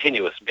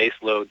continuous base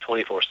load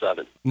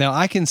 24/7. Now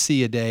I can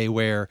see a day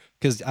where,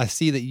 because I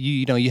see that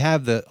you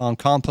have on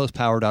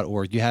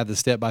compostpower.org, you have the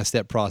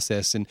step-by-step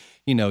process, and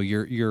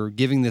you're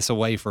giving this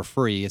away for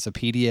free. It's a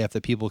PDF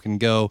that people can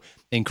go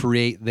and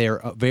create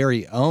their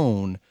very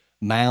own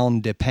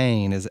mound de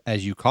pain,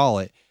 as you call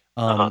it.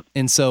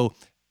 And so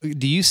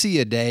do you see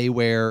a day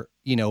where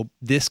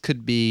this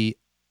could be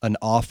an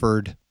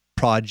offered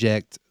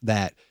project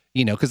that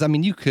because I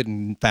mean, you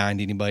couldn't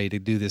find anybody to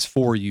do this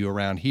for you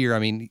around here. I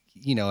mean,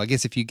 I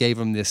guess if you gave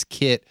them this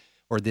kit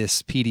or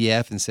this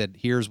PDF and said,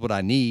 here's what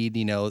I need,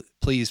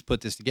 please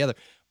put this together.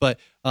 But,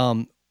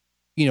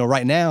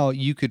 right now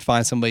you could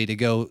find somebody to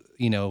go,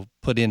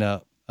 put in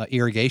a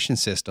irrigation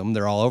system.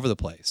 They're all over the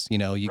place. You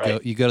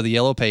Right. go to the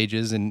yellow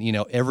pages and,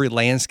 every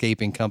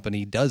landscaping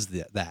company does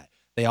that.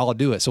 They all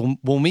do it. So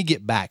when we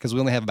get back, because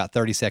we only have about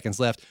 30 seconds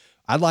left,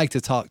 I'd like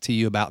to talk to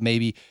you about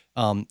maybe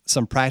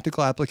some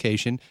practical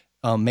application.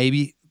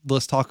 Maybe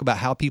let's talk about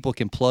how people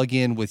can plug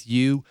in with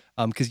you,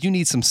 because you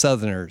need some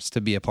Southerners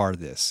to be a part of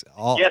this.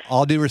 Yes,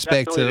 All due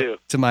respect definitely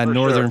to my for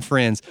Northern sure.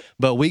 friends,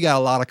 but we got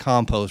a lot of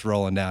compost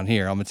rolling down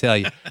here, I'm going to tell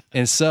you.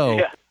 And so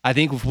Yeah. I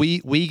think if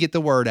we get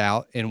the word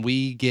out and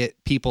we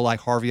get people like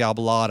Harvey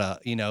Abalata,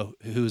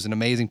 who's an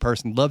amazing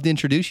person, love to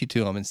introduce you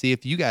to him and see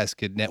if you guys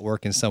could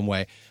network in some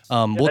way.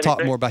 We'll that'd be talk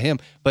great. more about him.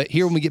 But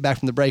here, when we get back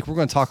from the break, we're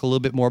going to talk a little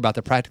bit more about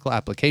the practical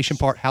application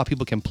part, how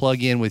people can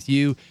plug in with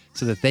you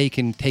so that they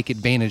can take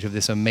advantage of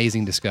this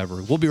amazing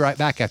discovery. We'll be right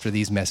back after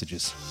these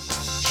messages.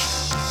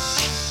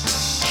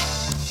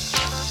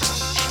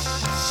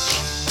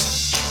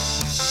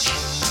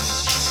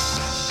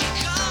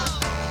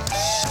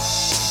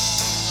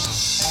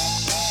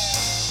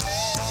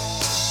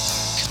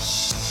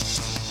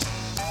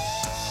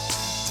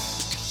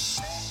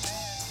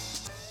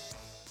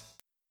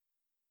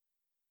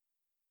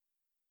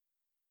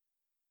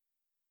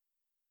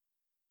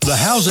 The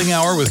Housing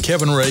Hour with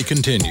Kevin Ray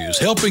continues,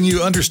 helping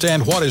you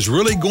understand what is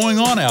really going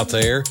on out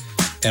there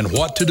and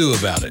what to do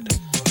about it.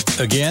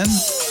 Again,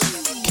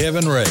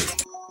 Kevin Ray.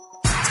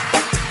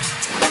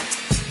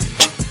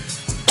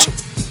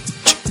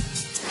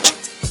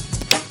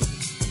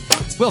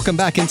 Welcome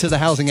back into the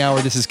Housing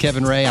Hour. This is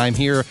Kevin Ray. I'm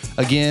here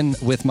again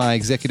with my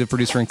executive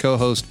producer and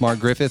co-host, Mark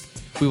Griffith.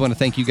 We want to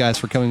thank you guys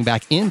for coming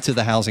back into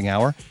the Housing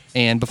Hour.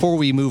 And before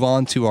we move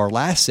on to our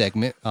last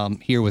segment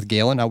here with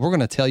Galen, now we're going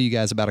to tell you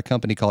guys about a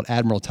company called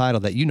Admiral Title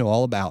that you know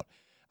all about.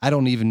 I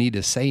don't even need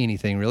to say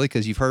anything really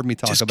because you've heard me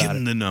talk Just about give it.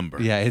 them the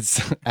number. Yeah, it's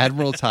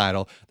Admiral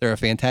Title. They're a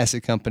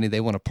fantastic company.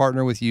 They want to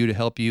partner with you to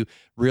help you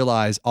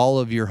realize all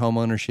of your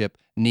homeownership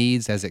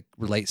needs as it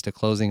relates to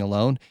closing a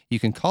loan. You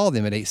can call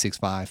them at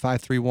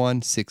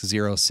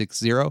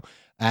 865-531-6060.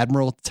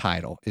 Admiral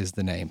Title is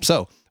the name.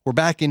 So we're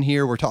back in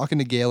here. We're talking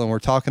to Gail, and we're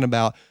talking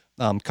about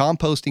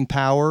composting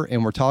power,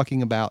 and we're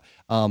talking about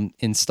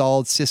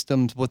installed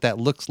systems, what that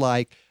looks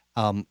like,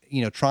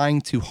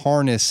 trying to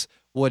harness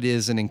what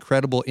is an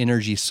incredible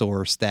energy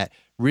source that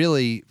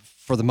really,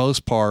 for the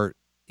most part,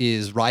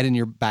 is right in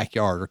your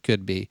backyard or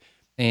could be.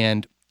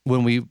 And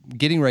when we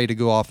getting ready to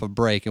go off a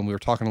break, and we were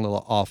talking a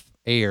little off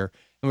air,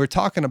 and we were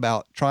talking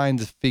about trying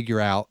to figure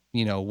out,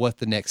 what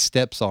the next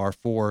steps are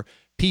for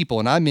people.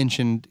 And I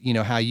mentioned,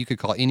 how you could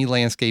call any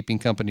landscaping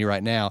company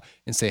right now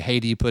and say, hey,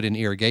 do you put in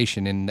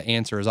irrigation? And the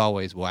answer is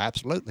always, well,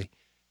 absolutely.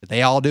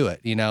 They all do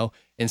it,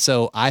 And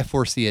so I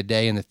foresee a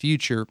day in the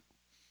future,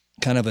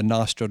 kind of a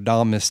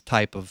Nostradamus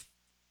type of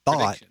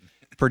thought,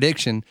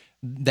 prediction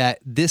that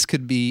this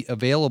could be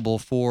available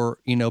for,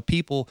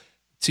 people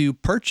to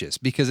purchase,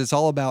 because it's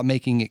all about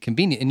making it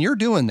convenient. And you're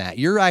doing that.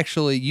 You've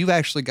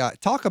actually got,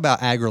 talk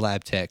about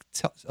AgriLab Tech.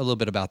 Tell a little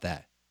bit about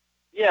that.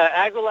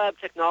 Yeah, AgriLab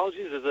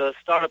Technologies is a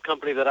startup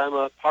company that I'm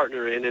a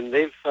partner in, and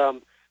they've,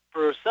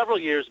 for several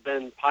years,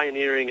 been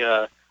pioneering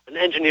an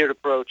engineered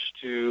approach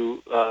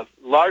to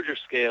larger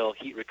scale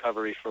heat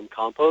recovery from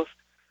compost.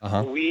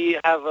 Uh-huh. We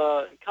have,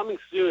 coming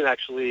soon,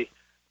 actually,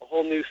 a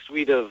whole new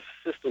suite of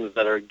systems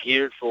that are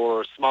geared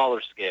for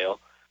smaller scale,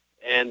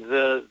 and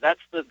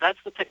that's the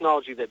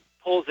technology that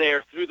pulls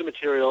air through the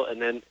material and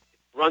then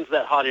runs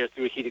that hot air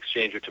through a heat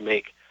exchanger to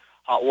make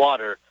hot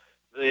water.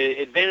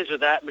 The advantage of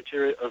that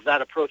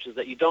approach is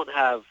that you don't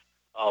have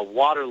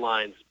water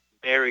lines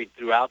buried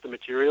throughout the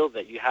material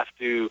that you have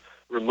to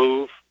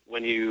remove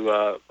when you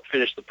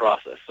finish the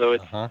process. So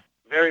it's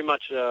very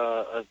much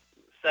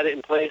set it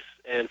in place,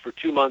 and for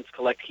 2 months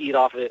collect heat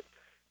off it,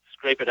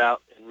 scrape it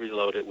out, and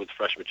reload it with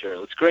fresh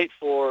material. It's great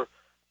for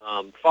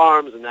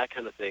farms and that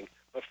kind of thing.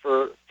 But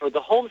for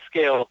the home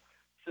scale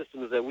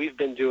systems that we've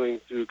been doing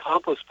through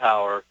Compost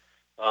Power,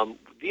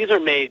 these are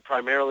made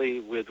primarily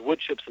with wood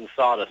chips and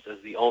sawdust as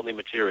the only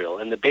material.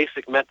 And the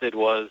basic method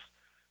was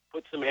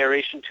put some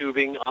aeration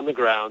tubing on the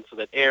ground so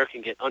that air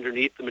can get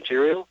underneath the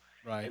material,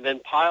 Right. and then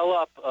pile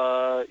up,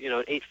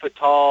 an 8-foot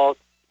tall,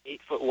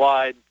 8-foot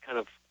wide kind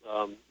of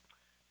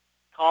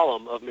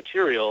column of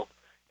material.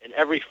 And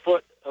every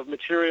foot of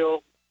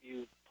material,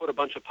 you put a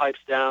bunch of pipes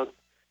down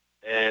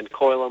and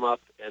coil them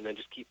up, and then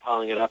just keep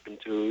piling it up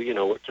into,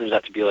 what turns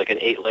out to be like an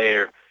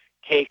 8-layer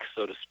cake,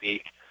 so to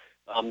speak.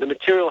 The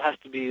material has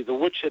to be, the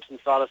wood chips and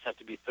sawdust have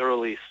to be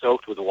thoroughly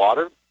soaked with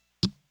water,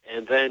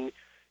 and then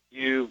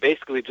you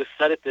basically just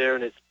set it there,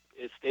 and it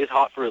stays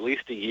hot for at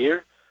least a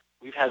year.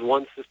 We've had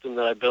one system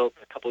that I built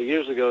a couple of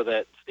years ago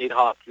that stayed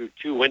hot through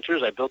 2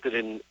 winters. I built it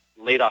in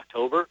late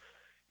October.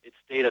 It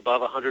stayed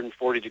above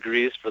 140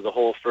 degrees for the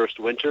whole first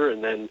winter,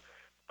 and then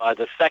by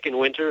the second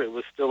winter, it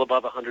was still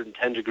above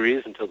 110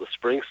 degrees until the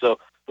spring. So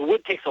the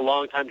wood takes a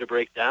long time to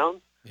break down,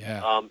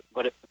 Yeah.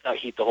 but it puts out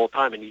heat the whole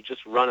time, and you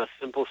just run a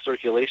simple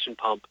circulation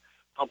pump,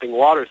 pumping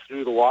water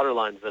through the water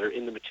lines that are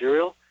in the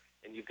material,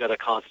 and you've got a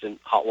constant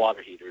hot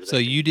water heater. So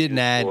you didn't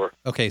add.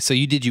 Okay. So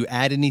did you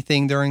add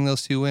anything during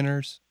those 2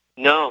 winters?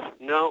 No.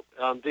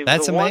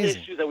 That's the one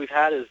amazing. issue that we've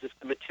had is if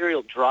the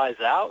material dries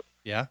out,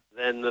 Yeah.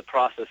 then the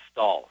process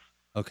stalls.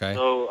 Okay.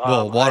 So,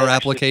 well, water I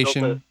actually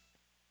application.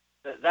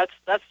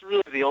 that's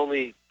really the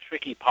only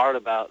tricky part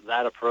about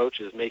that approach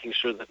is making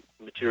sure that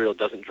the material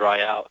doesn't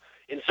dry out.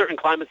 In certain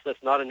climates,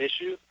 that's not an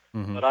issue.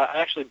 Mhm. But I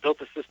actually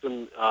built a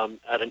system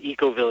at an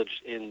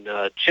eco-village in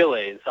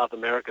Chile in South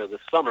America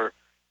this summer.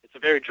 It's a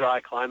very dry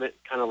climate,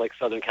 kind of like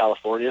Southern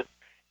California.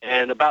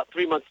 And about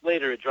 3 months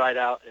later, it dried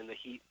out and the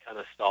heat kind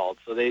of stalled.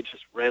 So they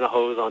just ran a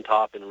hose on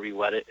top and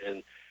re-wet it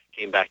and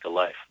came back to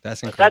life.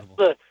 That's But incredible.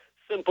 that's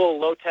the simple,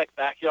 low-tech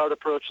backyard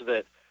approach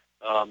that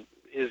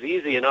is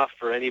easy enough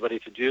for anybody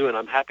to do, and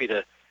I'm happy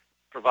to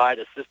provide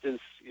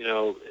assistance,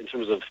 in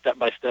terms of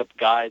step-by-step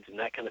guides and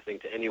that kind of thing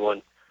to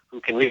anyone who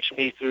can reach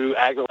me through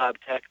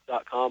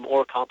agrilabtech.com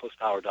or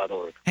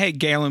compostpower.org. Hey,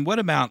 Galen, what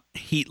about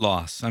heat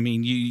loss? I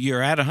mean,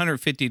 you're at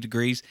 150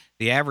 degrees.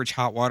 The average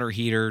hot water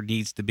heater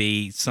needs to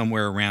be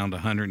somewhere around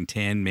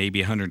 110, maybe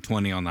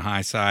 120 on the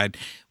high side.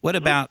 What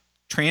about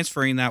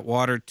transferring that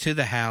water to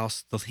the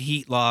house, the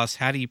heat loss?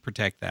 How do you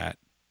protect that?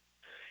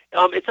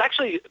 It's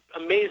actually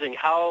amazing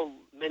how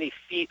many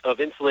feet of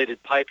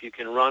insulated pipe you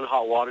can run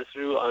hot water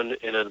through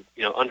in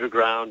a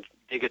underground,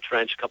 dig a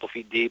trench a couple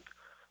feet deep,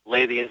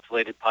 lay the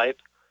insulated pipe.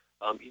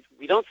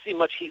 We don't see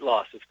much heat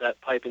loss if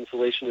that pipe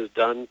insulation is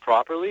done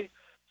properly.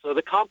 So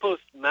the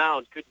compost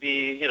mound could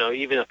be,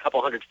 even a couple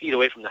 100 feet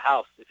away from the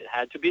house if it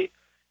had to be,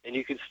 and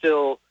you could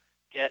still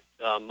get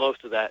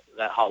most of that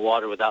hot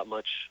water without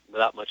much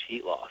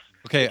heat loss.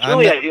 Okay. It's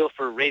really ideal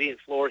for radiant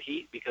floor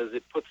heat because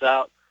it puts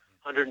out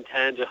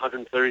 110 to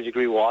 130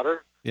 degree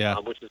water, Yeah.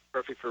 which is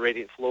perfect for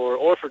radiant floor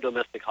or for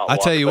domestic hot I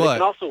water. tell you but what, it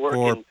can also work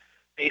for- in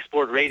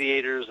baseboard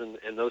radiators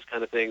and those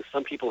kind of things.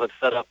 Some people have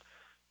set up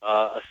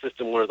a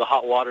system where the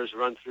hot waters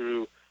run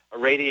through a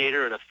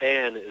radiator and a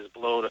fan is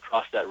blown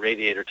across that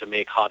radiator to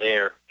make hot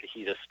air to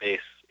heat a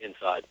space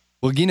inside.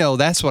 Well,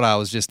 that's what I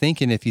was just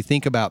thinking. If you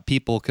think about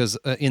people, because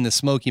in the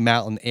Smoky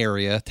Mountain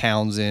area,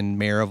 Townsend,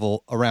 Maryville,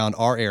 around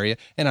our area,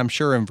 and I'm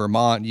sure in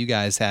Vermont, you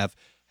guys have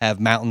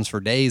mountains for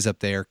days up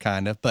there,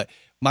 kind of. But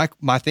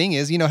my thing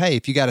is, hey,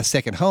 if you got a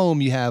second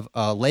home, you have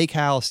a lake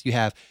house, you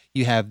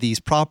have these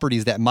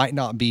properties that might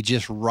not be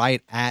just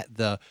right at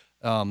the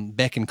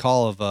beck and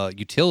call of a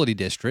utility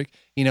district.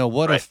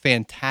 What a Right.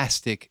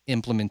 fantastic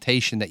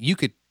implementation that you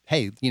could.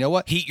 Hey, you know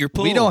what? Heat your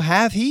pool. We don't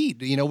have heat.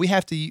 We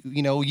have to,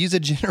 use a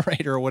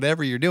generator or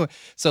whatever you're doing.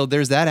 So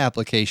there's that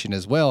application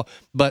as well.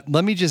 But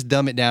let me just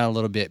dumb it down a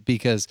little bit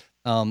because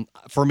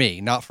for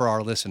me, not for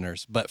our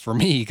listeners, but for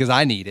me, because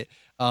I need it.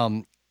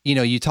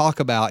 You talk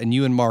about, and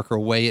you and Mark are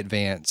way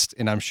advanced,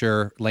 and I'm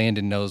sure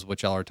Landon knows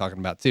what y'all are talking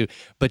about too.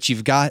 But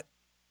you've got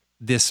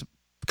this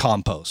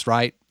compost,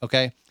 right?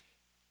 Okay.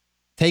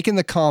 Taking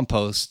the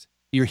compost,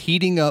 you're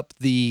heating up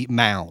the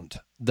mound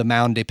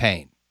de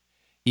pain.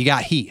 You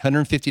got heat,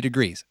 150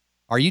 degrees.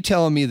 Are you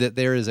telling me that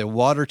there is a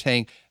water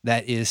tank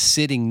that is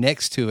sitting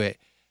next to it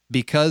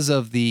because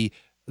of the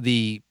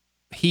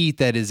heat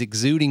that is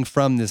exuding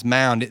from this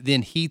mound? It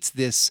then heats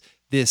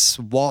this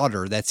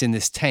water that's in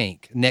this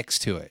tank next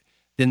to it.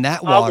 Then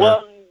that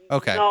water.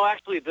 Okay. No,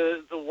 actually,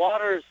 the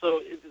water.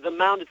 So the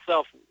mound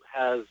itself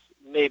has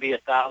maybe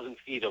 1,000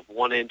 feet of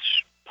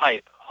 1-inch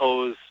pipe,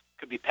 hose,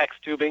 could be PEX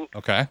tubing.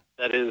 Okay.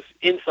 That is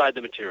inside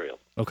the material.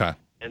 Okay.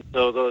 And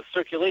so the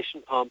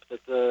circulation pump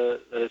that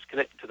is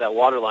connected to that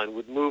water line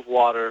would move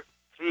water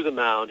through the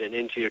mound and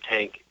into your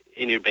tank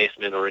in your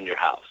basement or in your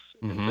house.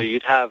 Mm-hmm. And so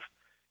you'd have,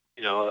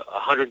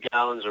 100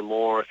 gallons or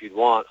more if you'd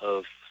want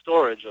of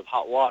storage of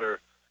hot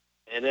water.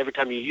 And every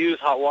time you use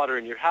hot water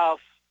in your house,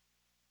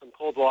 some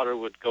cold water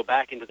would go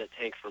back into that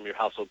tank from your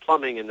household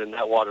plumbing, and then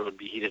that water would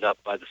be heated up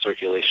by the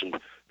circulation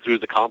through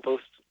the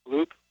compost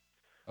loop.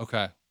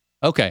 Okay.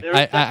 I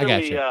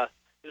got you.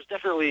 There's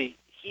definitely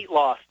heat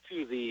loss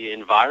to the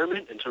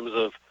environment in terms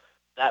of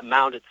that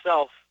mound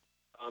itself.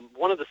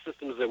 One of the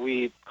systems that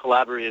we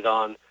collaborated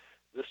on,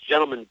 this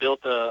gentleman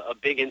built a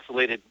big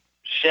insulated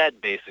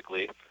shed,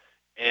 basically,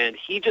 and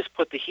he just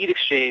put the heat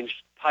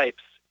exchange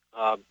pipes,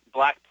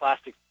 black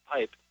plastic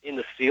pipe, in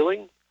the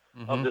ceiling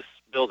of this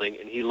building,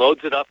 and he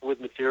loads it up with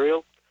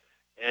material,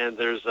 and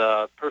there's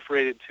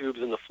perforated tubes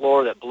in the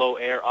floor that blow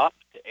air up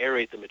to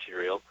aerate the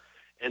material.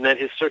 And then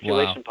his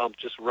circulation pump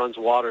just runs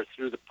water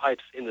through the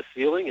pipes in the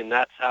ceiling, and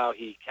that's how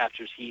he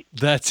captures heat.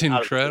 That's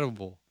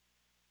incredible.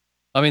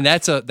 I mean,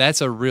 that's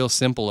a real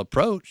simple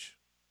approach,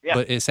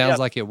 but it sounds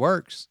like it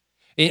works.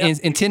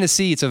 In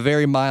Tennessee, it's a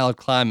very mild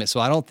climate,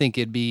 so I don't think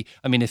it'd be.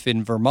 I mean, if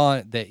in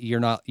Vermont that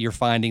you're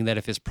finding that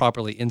if it's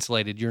properly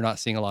insulated, you're not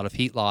seeing a lot of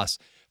heat loss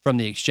from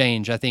the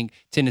exchange. I think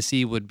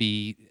Tennessee would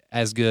be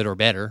as good or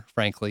better,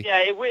 frankly. Yeah,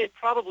 it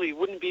probably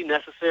wouldn't be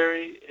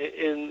necessary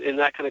in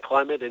that kind of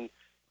climate, and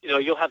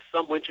you'll have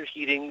some winter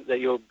heating that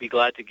you'll be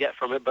glad to get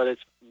from it, but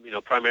it's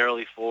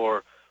primarily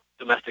for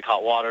domestic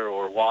hot water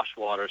or wash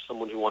water,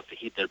 someone who wants to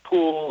heat their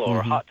pool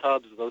or hot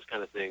tubs, those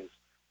kind of things.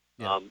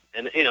 Yeah.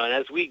 And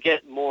as we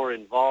get more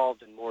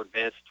involved and more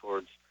advanced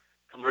towards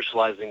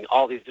commercializing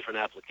all these different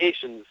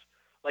applications,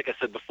 like I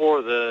said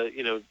before,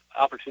 the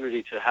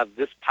opportunity to have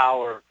this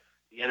power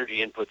the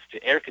energy inputs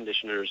to air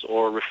conditioners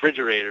or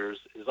refrigerators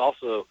is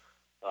also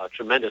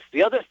tremendous.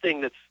 The other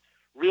thing that's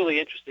really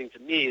interesting to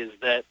me is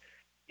that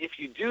if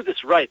you do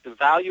this right, the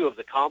value of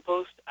the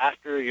compost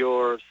after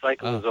your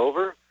cycle is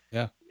over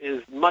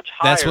is much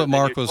higher. That's what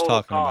Mark than your was total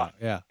talking cost.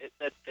 about.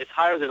 Yeah. It's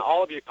higher than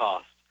all of your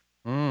costs.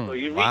 So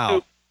you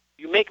Wow.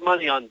 you make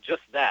money on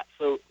just that.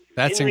 So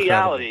That's in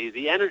incredible. reality,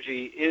 the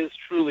energy is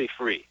truly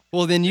free.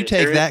 Well, then you take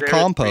There is- that there is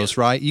compost,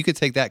 freedom. right? You could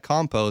take that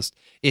compost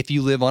if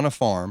you live on a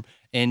farm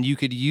and you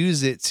could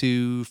use it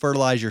to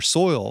fertilize your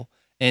soil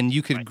and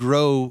you could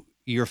grow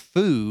your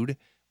food,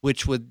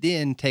 which would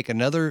then take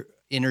another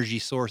energy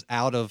source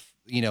out of,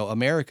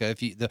 America. If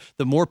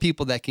the more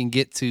people that can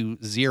get to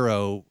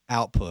zero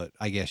output,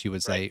 I guess you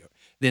would say,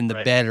 then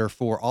the better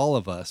for all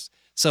of us.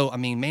 So, I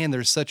mean, man,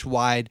 there's such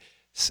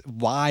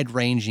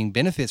wide-ranging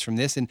benefits from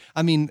this. And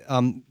I mean,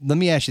 let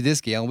me ask you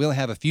this, Gail. We only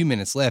have a few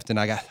minutes left, and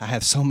I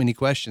have so many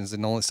questions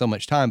and only so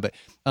much time. But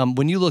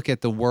when you look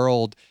at the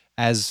world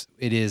as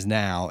it is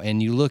now,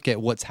 and you look at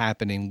what's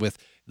happening with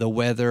the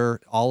weather,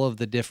 all of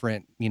the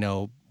different,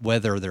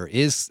 whether there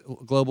is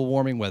global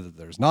warming, whether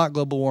there's not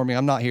global warming,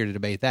 I'm not here to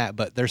debate that,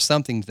 but there's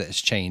something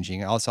that's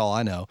changing. That's all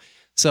I know.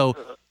 So,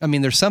 I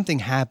mean, there's something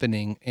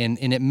happening, and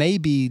it may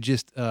be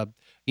just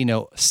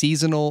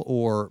seasonal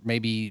or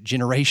maybe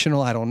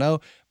generational. I don't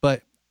know,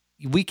 but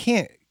we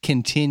can't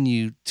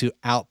continue to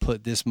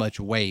output this much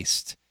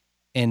waste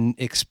and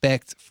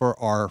expect for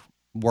our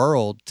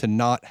world to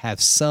not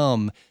have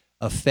some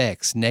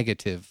effects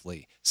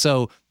negatively.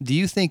 So do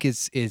you think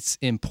it's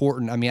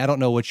important? I mean, I don't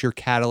know what your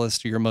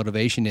catalyst or your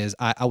motivation is.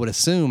 I would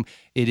assume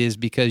it is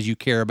because you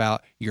care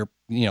about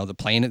the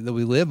planet that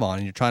we live on,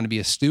 and you're trying to be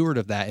a steward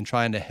of that and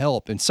trying to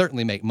help and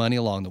certainly make money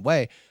along the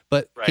way.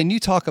 But can you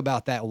talk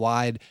about that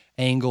wide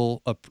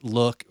angle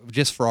look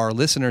just for our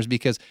listeners?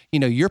 Because,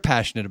 you're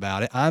passionate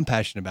about it. I'm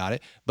passionate about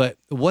it. But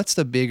what's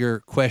the bigger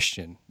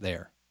question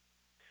there?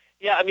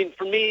 Yeah, I mean,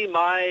 for me,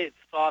 my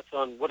thoughts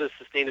on what does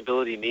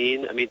sustainability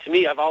mean? I mean, to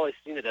me, I've always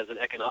seen it as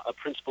a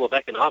principle of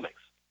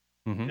economics.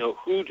 Mm-hmm.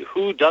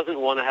 Who doesn't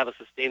want to have a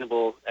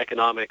sustainable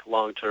economic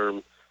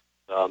long-term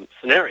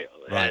scenario?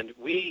 Right. And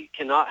we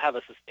cannot have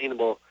a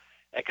sustainable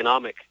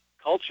economic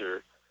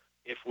culture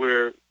if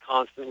we're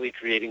constantly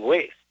creating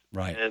waste.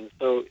 Right. And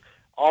so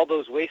all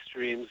those waste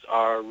streams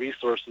are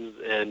resources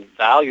and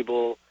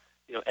valuable,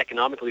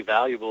 economically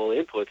valuable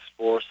inputs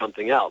for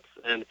something else.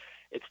 And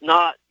it's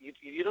not,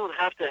 you don't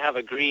have to have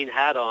a green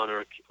hat on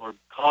or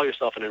call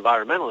yourself an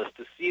environmentalist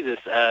to see this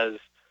as,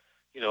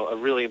 a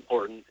really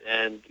important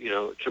and,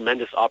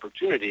 tremendous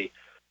opportunity.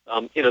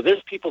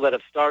 There's people that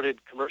have started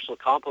commercial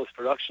compost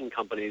production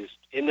companies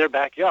in their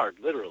backyard,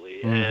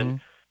 literally. Mm-hmm.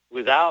 And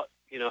without,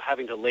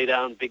 having to lay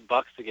down big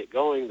bucks to get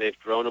going, they've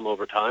grown them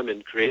over time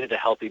and created a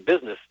healthy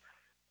business.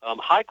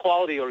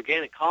 High-quality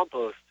organic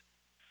compost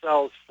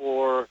sells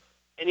for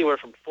anywhere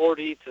from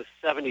 $40 to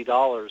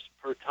 $70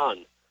 per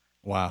ton.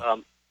 Wow.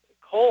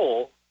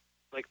 Coal,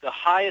 like the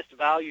highest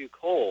value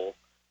coal,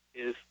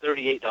 is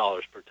 $38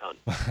 per ton.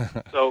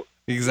 So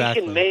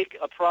exactly. we can make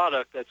a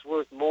product that's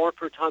worth more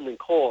per ton than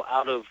coal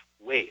out of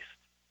waste.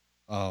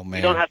 Oh, man.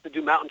 You don't have to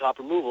do mountaintop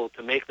removal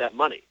to make that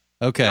money.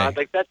 Okay.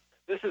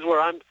 This is where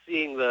I'm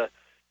seeing the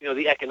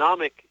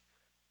economic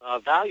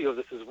value of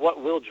this is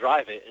what will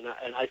drive it.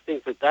 And I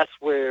think that's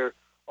where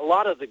a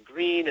lot of the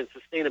green and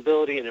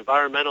sustainability and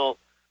environmental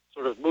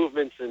sort of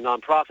movements and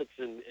nonprofits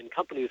and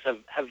companies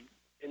have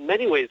in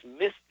many ways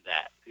missed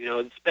that.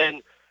 It's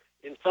been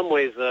in some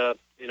ways an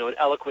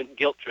eloquent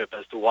guilt trip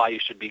as to why you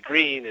should be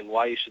green and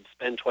why you should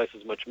spend twice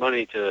as much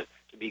money to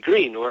be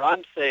green. Where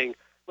I'm saying,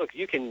 look,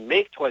 you can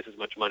make twice as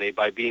much money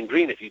by being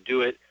green if you do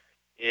it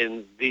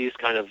in these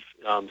kind of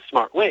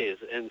smart ways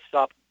and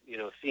stop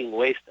seeing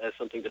waste as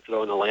something to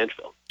throw in the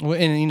landfill. Well,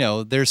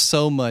 and there's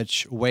so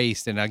much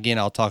waste. And again,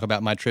 I'll talk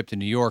about my trip to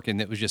New York, and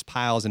it was just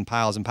piles and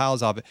piles and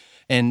piles of it.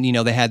 And,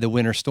 they had the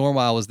winter storm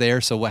while I was there.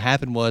 So what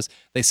happened was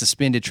they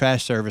suspended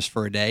trash service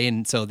for a day.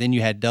 And so then you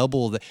had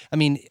double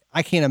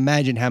I can't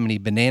imagine how many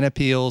banana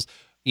peels,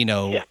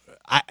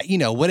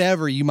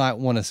 whatever you might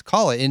want to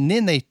call it. And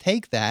then they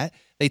take that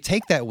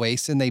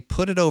waste and they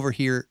put it over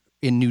here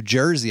in New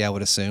Jersey, I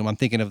would assume. I'm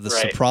thinking of the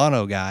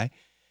Soprano guy.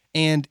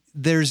 And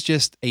there's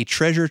just a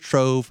treasure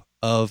trove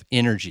of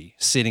energy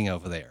sitting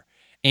over there.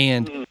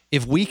 And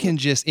if we can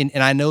just, and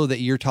I know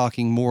that you're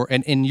talking more,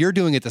 and you're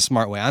doing it the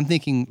smart way. I'm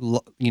thinking,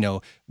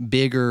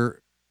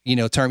 bigger,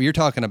 term. You're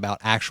talking about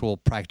actual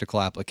practical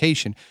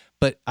application.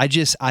 But I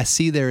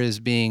see there as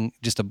being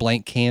just a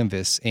blank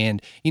canvas. And,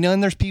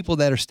 and there's people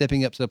that are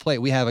stepping up to the plate.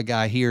 We have a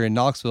guy here in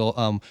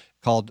Knoxville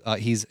called,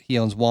 he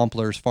owns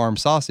Wampler's Farm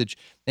Sausage,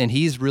 and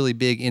he's really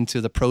big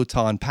into the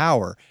proton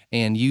power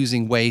and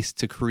using waste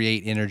to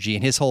create energy.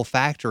 And his whole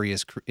factory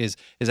is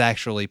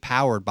actually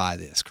powered by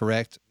this,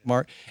 correct,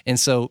 Mark? And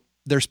so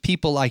there's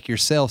people like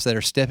yourselves that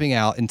are stepping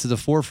out into the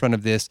forefront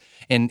of this,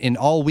 and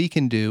all we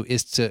can do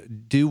is to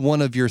do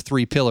one of your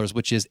 3 pillars,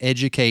 which is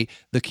educate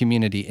the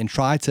community and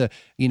try to,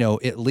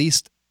 at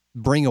least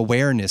bring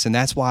awareness. And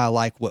that's why I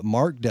like what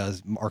Mark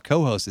does, our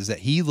co-host, is that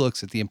he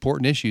looks at the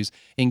important issues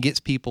and gets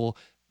people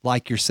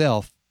like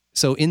yourself.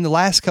 So in the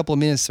last couple of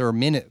minutes, or a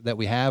minute that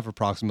we have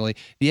approximately,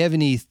 do you have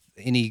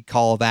any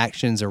call of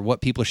actions or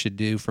what people should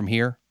do from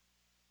here?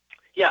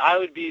 Yeah, I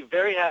would be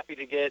very happy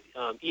to get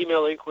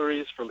email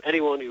inquiries from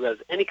anyone who has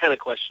any kind of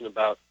question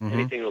about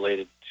anything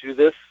related to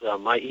this.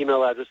 My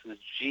email address is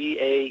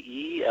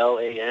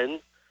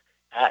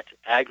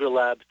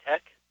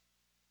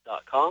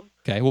gaelan@agrilabtech.com.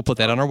 Okay, we'll put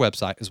that on our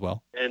website as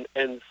well. And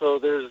so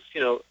there's,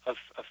 a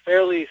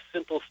fairly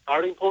simple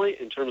starting point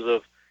in terms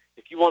of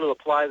if you want to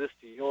apply this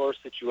to your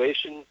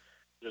situation.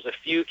 There's a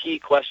few key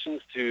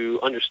questions to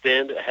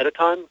understand ahead of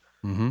time.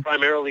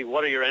 Primarily,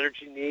 what are your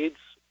energy needs?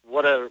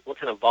 What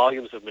kind of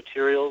volumes of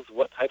materials,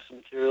 what types of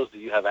materials do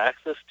you have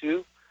access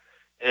to?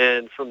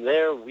 And from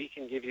there, we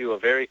can give you a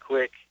very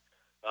quick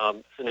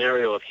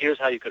scenario of here's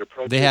how you could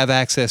approach it. They have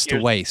access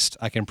to waste,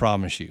 I can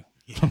promise you.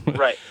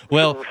 Right.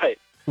 Well, right.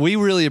 We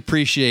really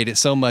appreciate it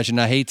so much, and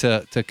I hate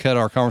to cut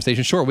our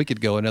conversation short. We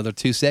could go another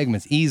 2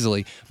 segments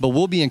easily, but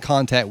we'll be in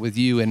contact with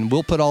you, and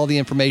we'll put all the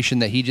information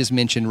that he just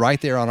mentioned right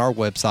there on our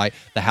website,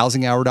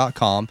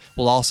 thehousinghour.com.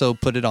 We'll also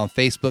put it on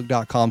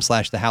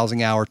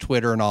facebook.com/thehousinghour,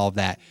 Twitter, and all of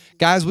that.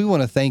 Guys, we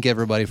want to thank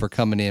everybody for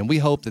coming in. We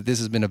hope that this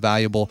has been a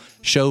valuable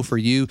show for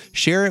you.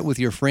 Share it with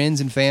your friends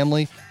and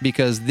family,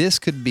 because this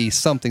could be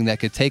something that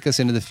could take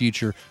us into the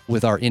future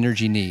with our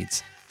energy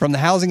needs. From the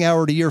Housing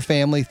Hour to your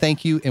family,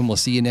 thank you, and we'll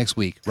see you next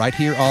week right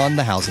here on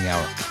the Housing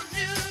Hour.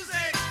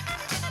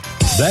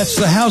 That's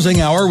the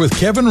Housing Hour with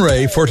Kevin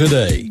Ray for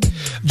today.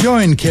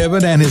 Join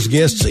Kevin and his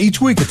guests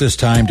each week at this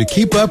time to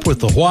keep up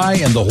with the why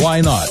and the why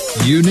not.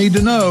 You need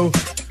to know,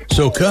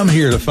 so come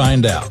here to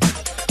find out.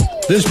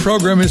 This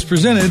program is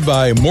presented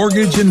by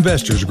Mortgage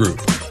Investors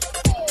Group.